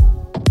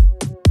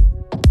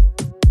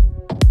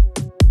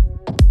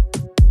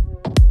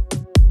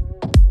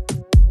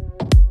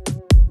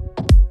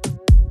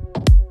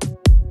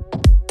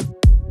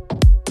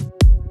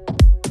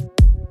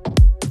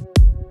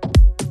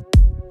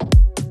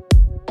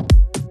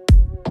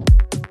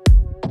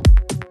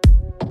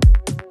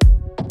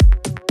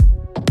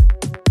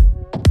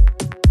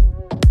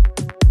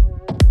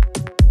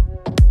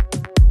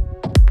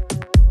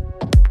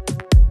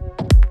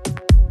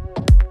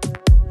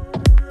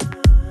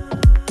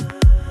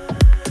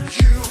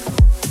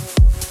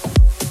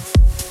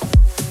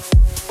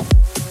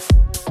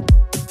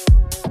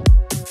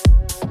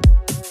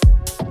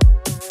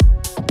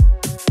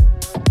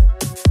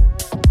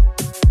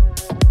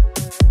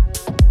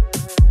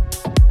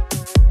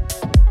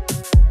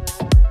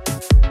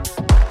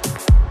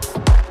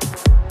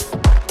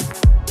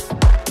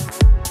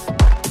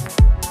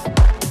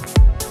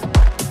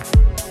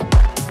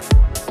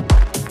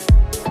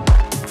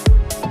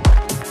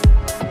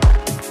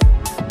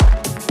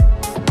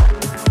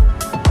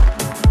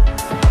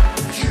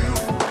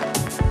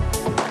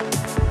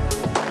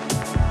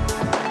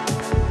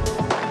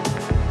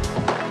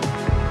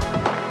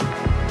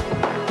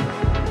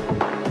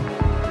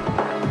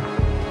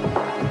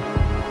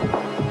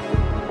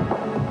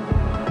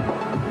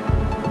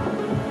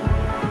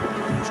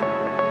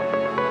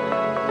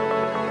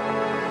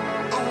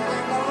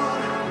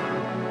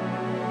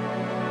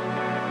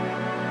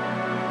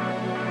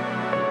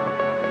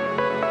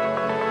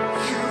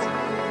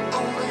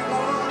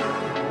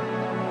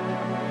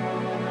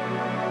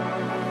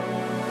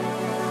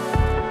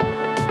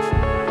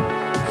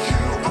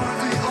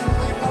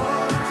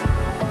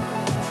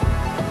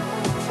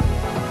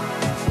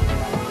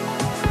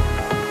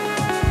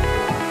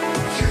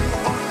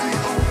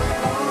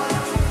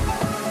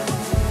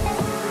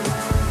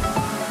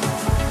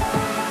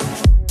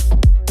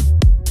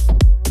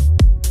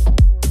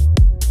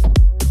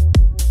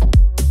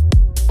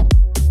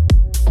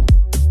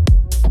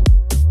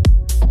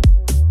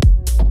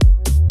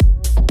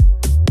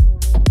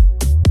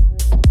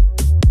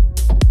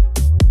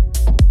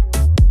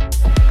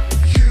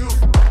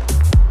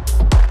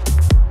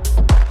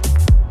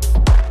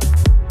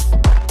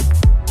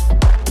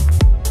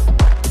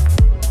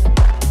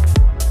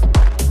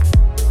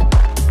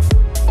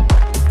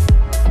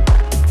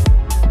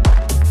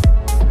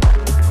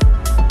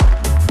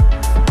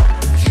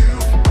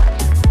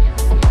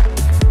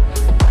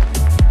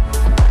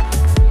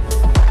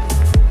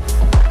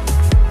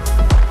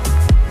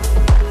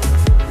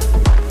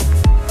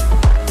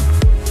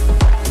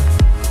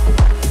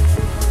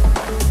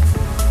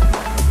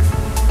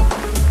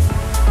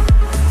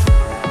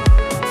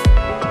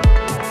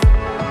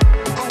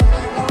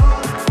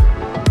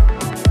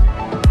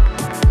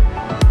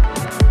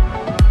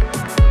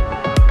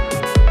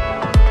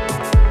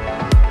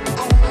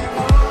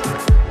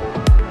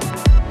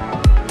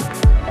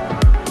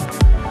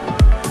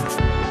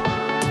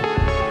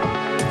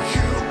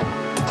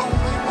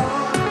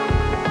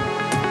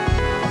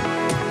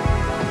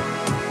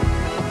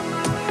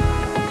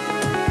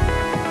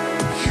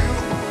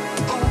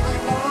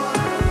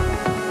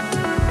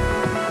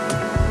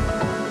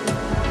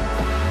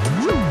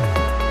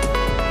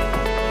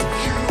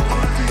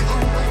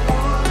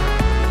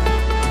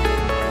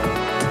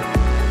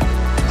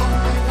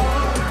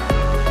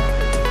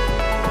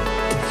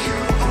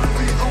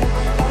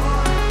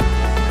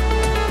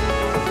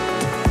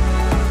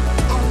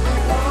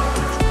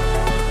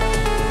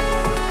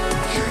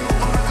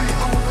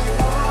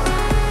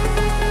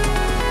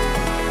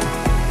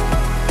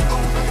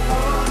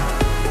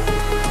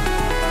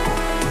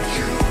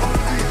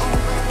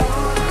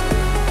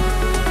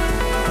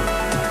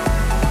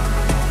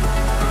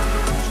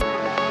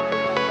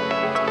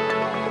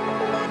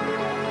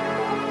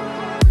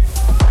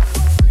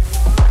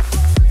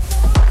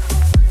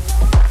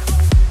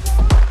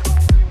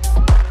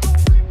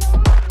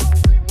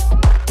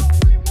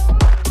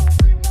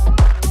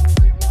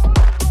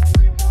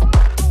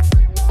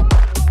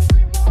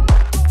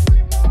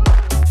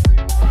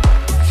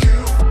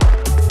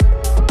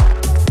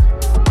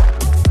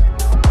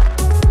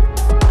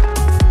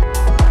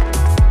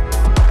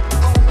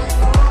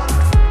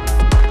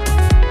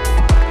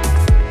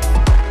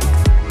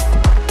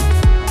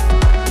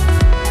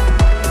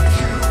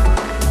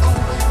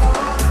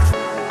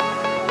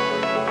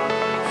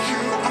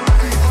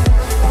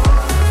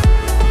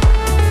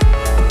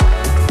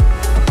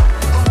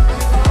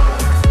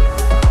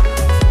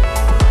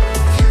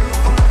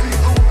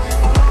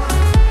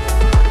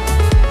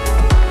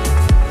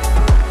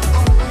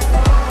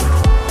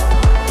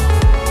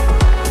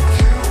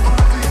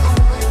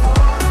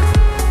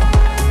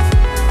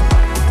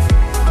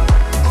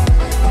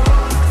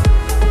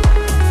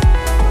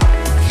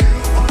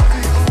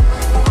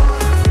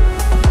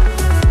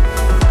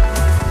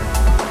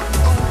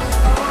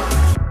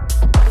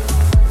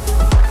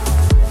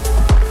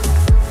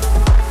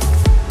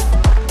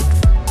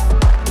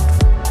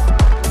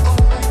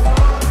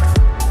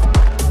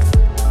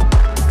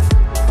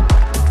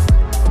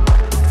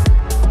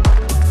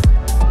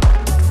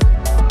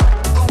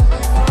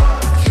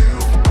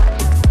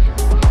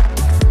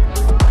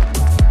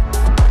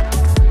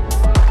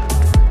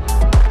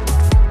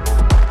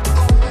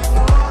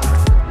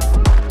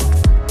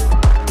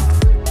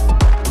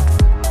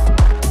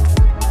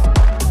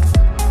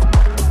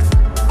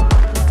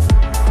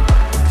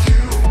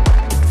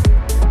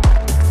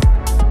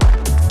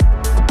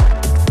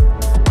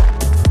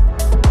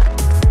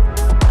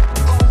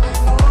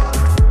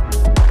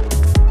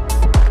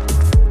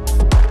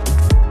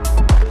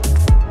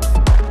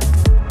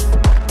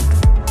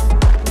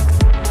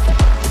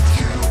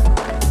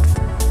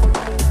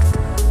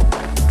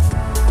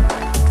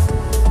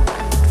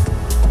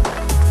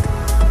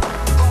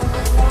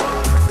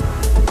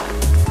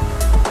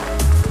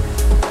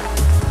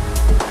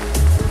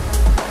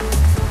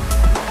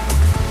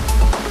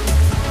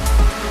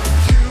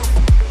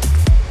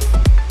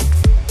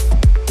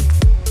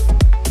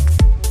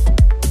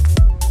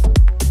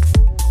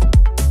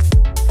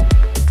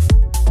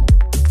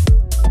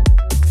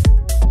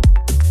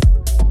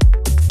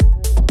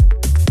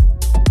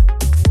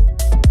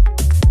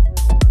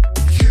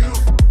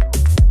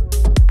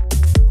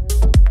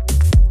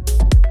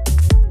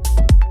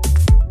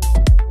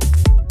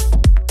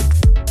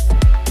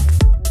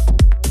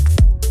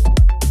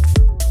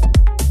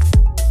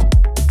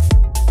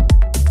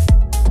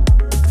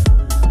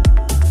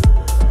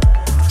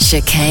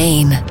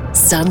 Kane,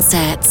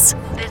 Sunsets.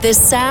 The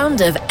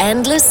sound of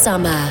endless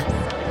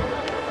summer.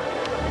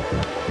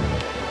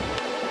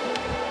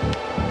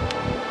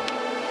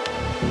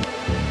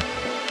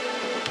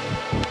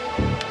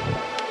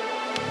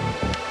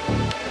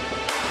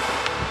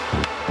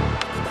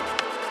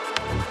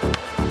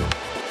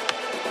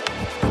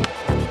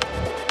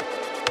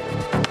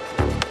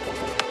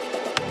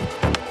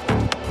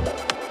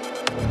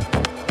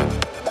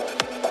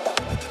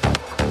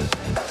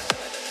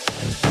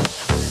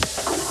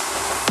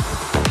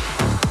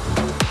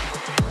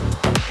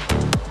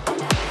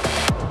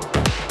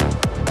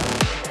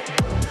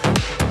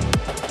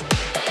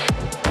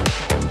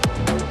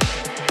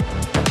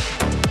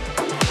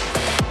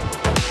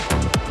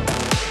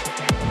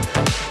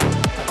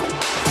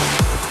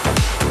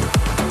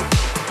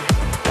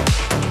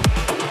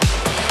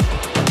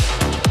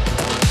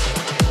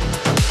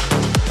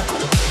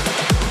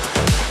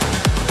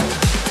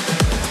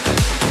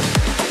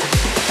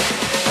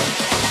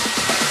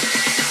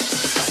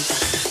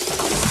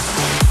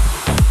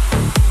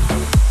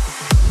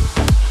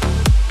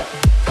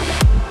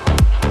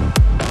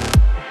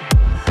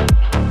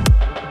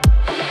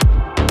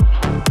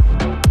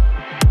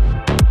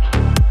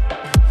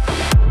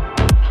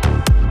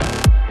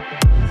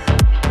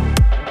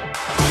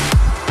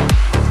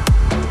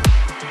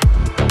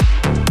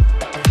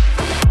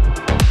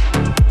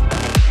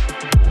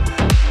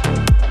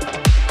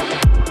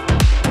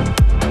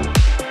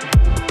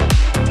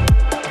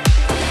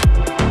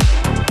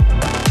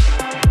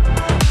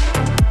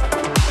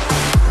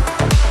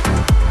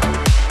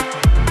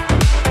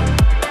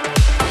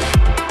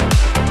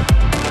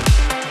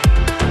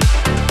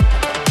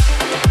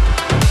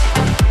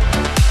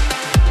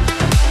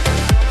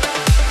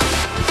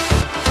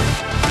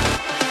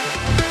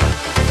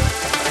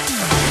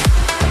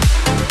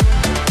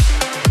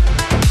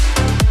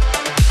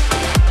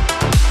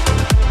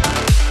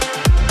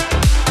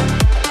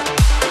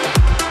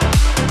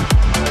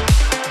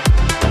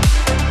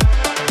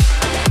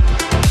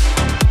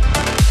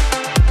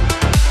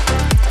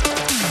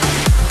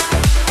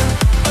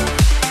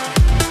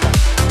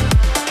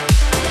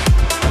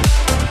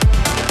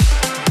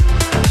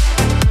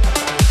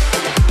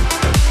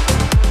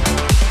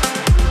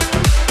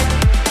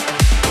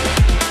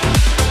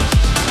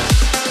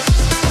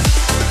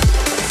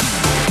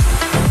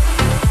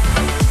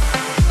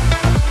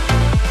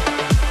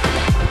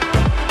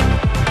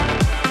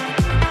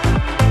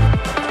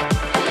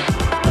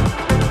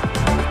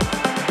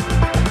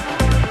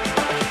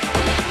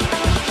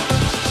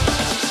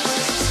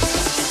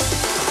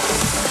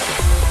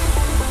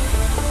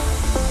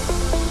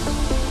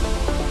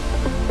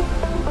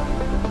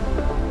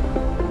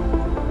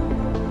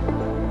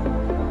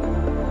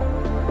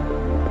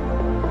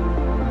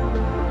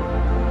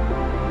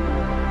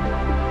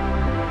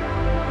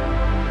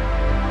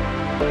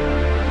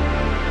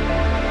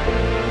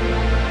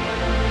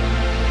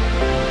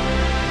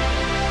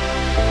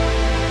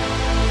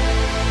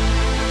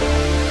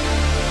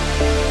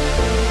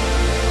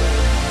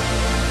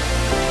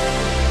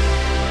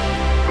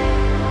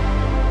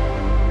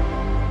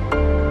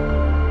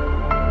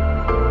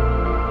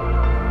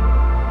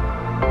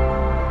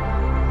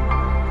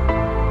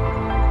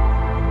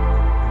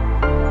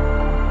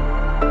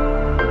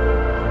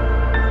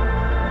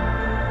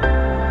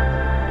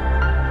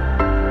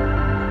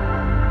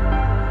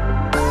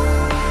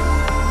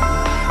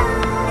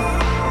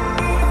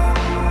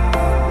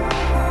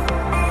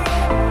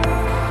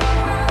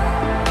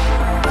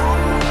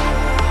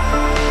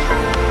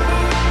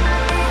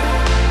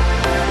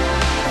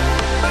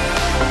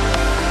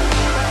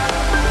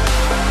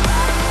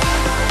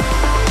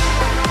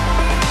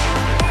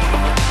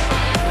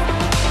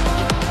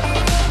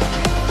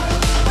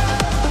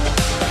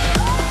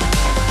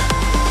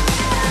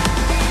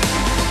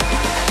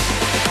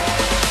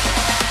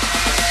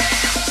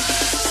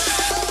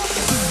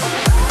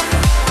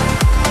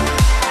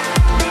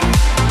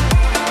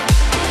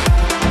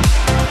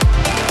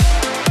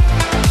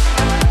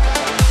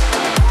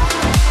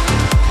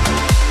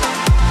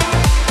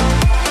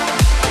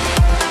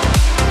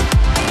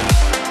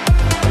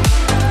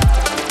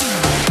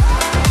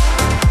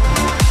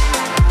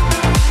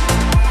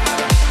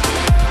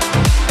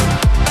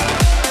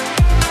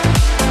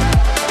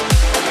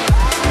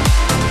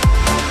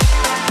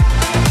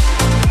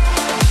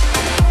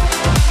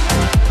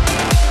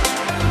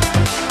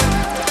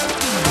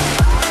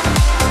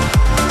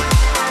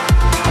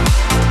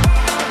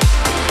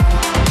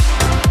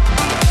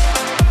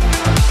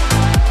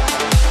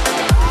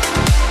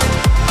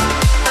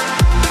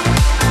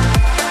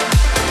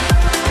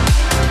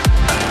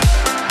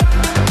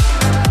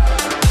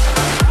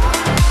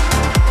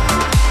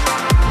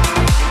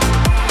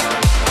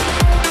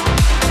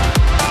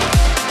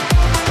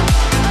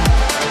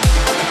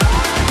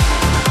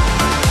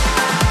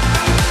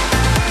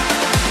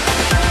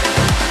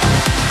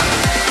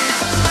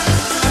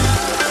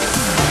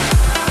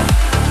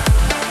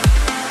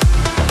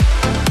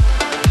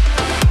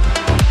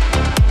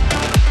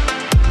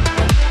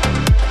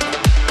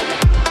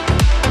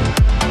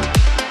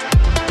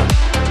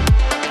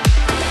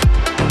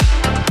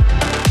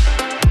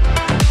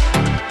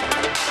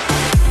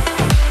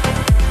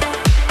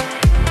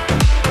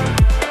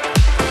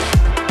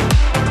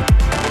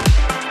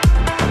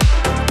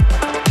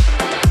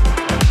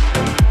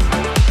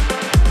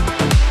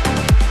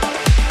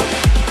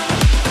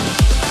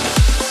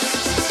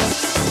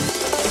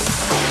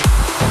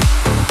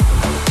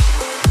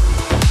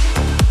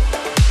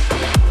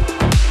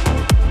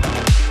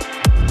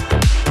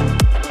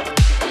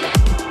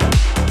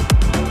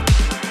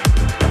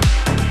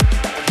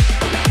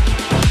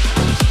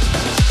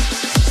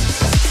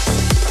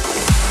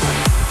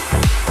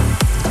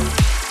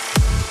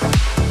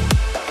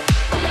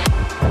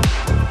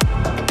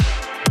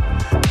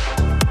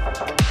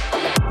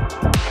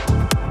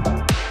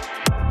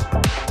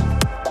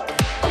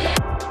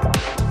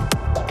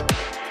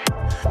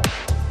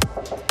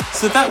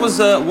 So that was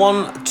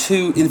 1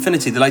 to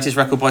Infinity, the latest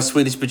record by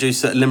Swedish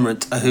producer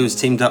Limerent, who has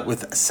teamed up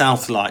with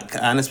Southlike,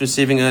 and it's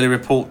receiving early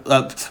support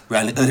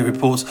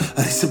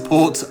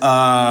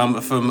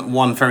from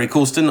one Ferry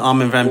Corsten,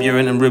 Armin van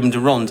Buuren and Ruben de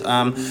Ronde.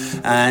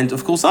 And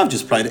of course I've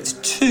just played it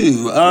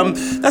too.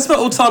 That's about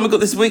all time we've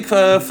got this week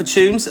for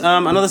tunes.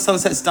 Another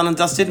Sunset's done and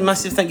dusted.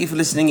 Massive thank you for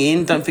listening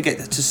in. Don't forget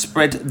to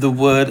spread the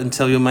word and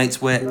tell your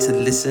mates where to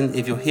listen.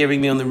 If you're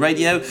hearing me on the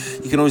radio,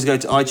 you can always go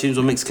to iTunes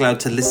or Mixcloud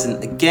to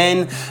listen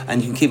again,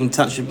 and you can keep in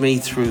touch with me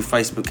through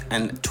Facebook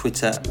and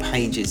Twitter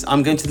pages.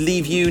 I'm going to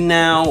leave you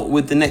now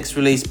with the next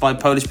release by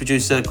Polish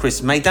producer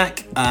Chris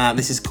Majdak.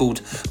 This is called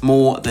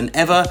More Than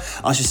Ever.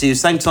 I shall see you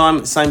same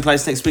time, same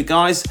place next week,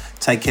 guys.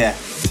 Take care.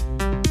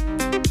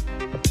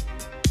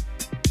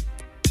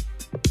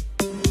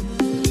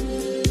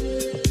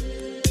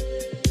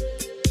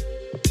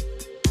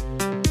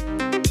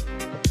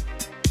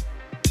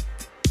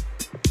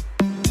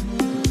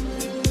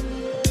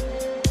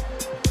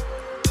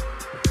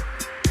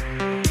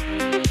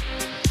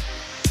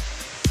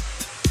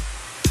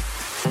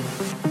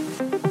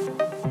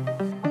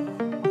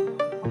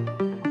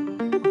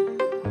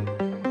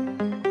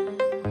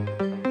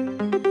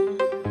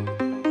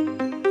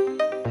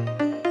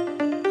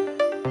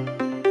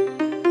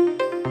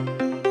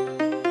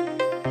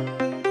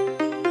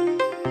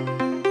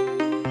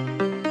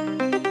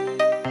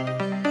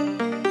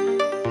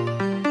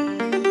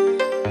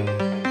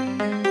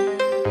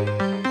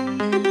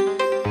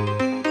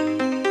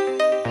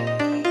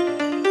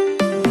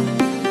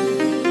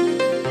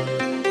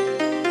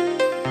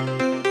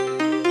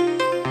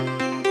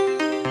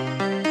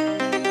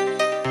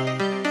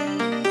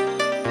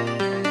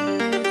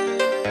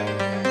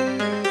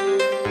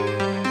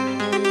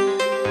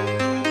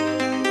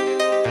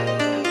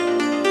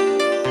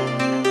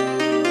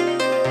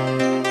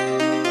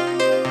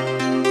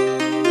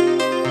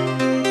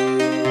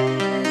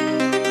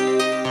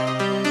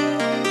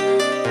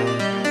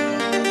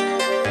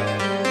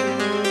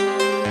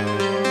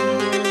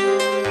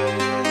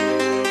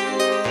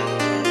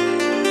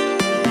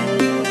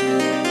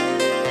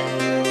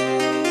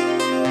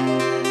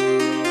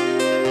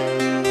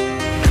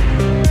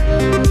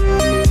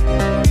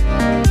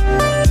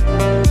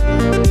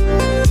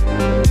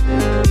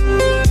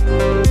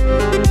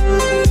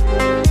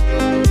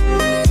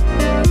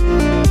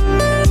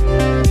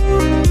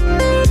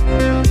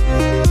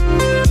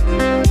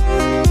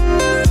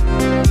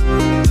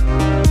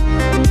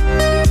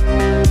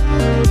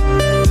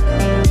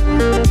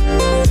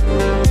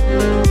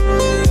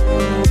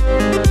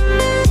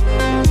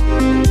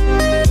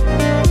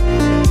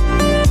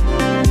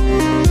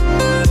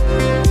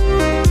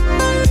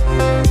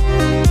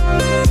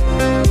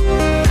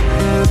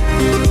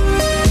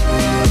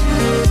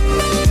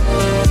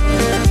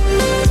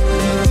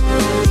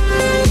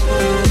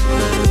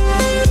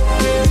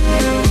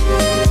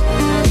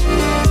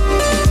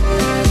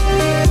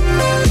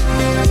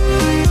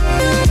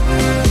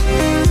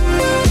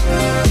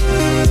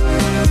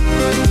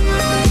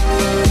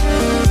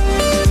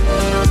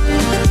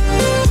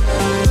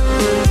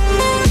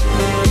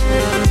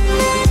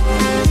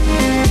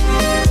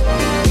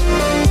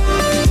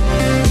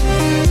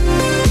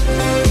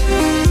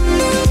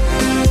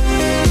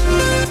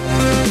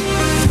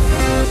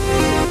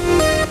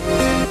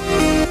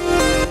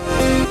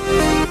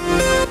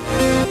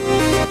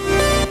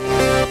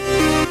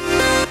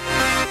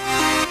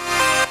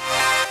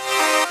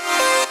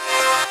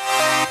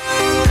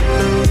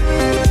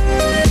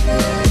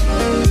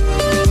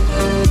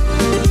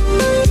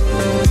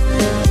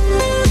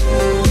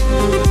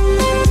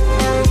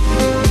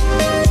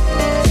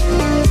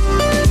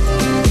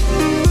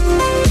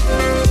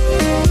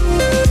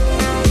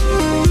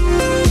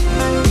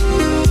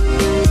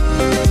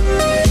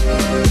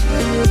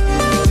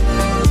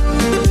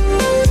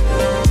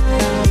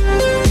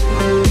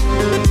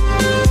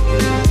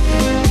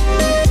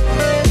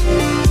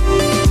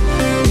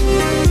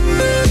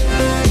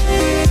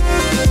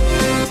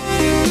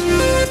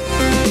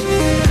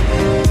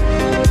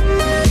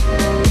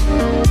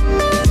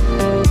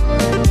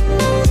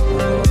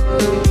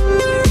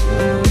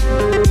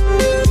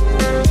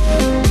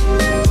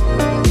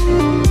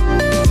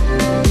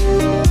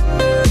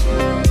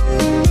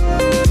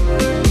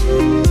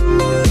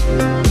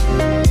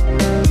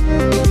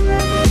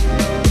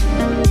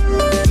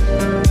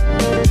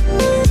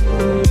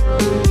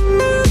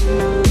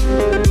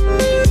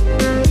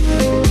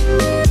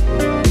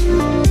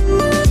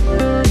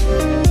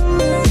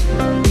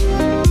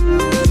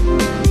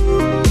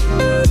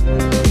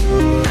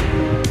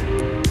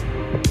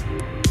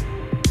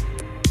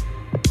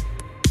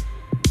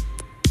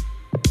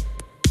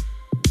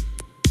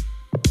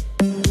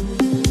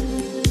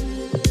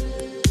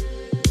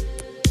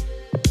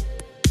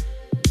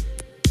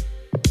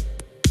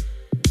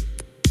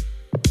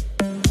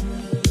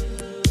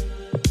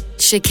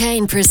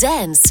 Chicane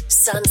presents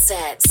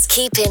Sunsets.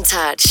 Keep in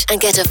touch and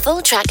get a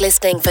full track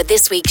listing for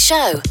this week's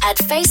show at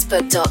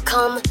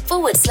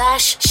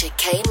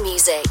facebook.com/Chicane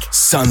Music.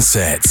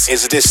 Sunsets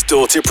is a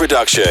Distorted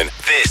production.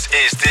 This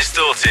is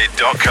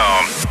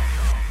Distorted.com.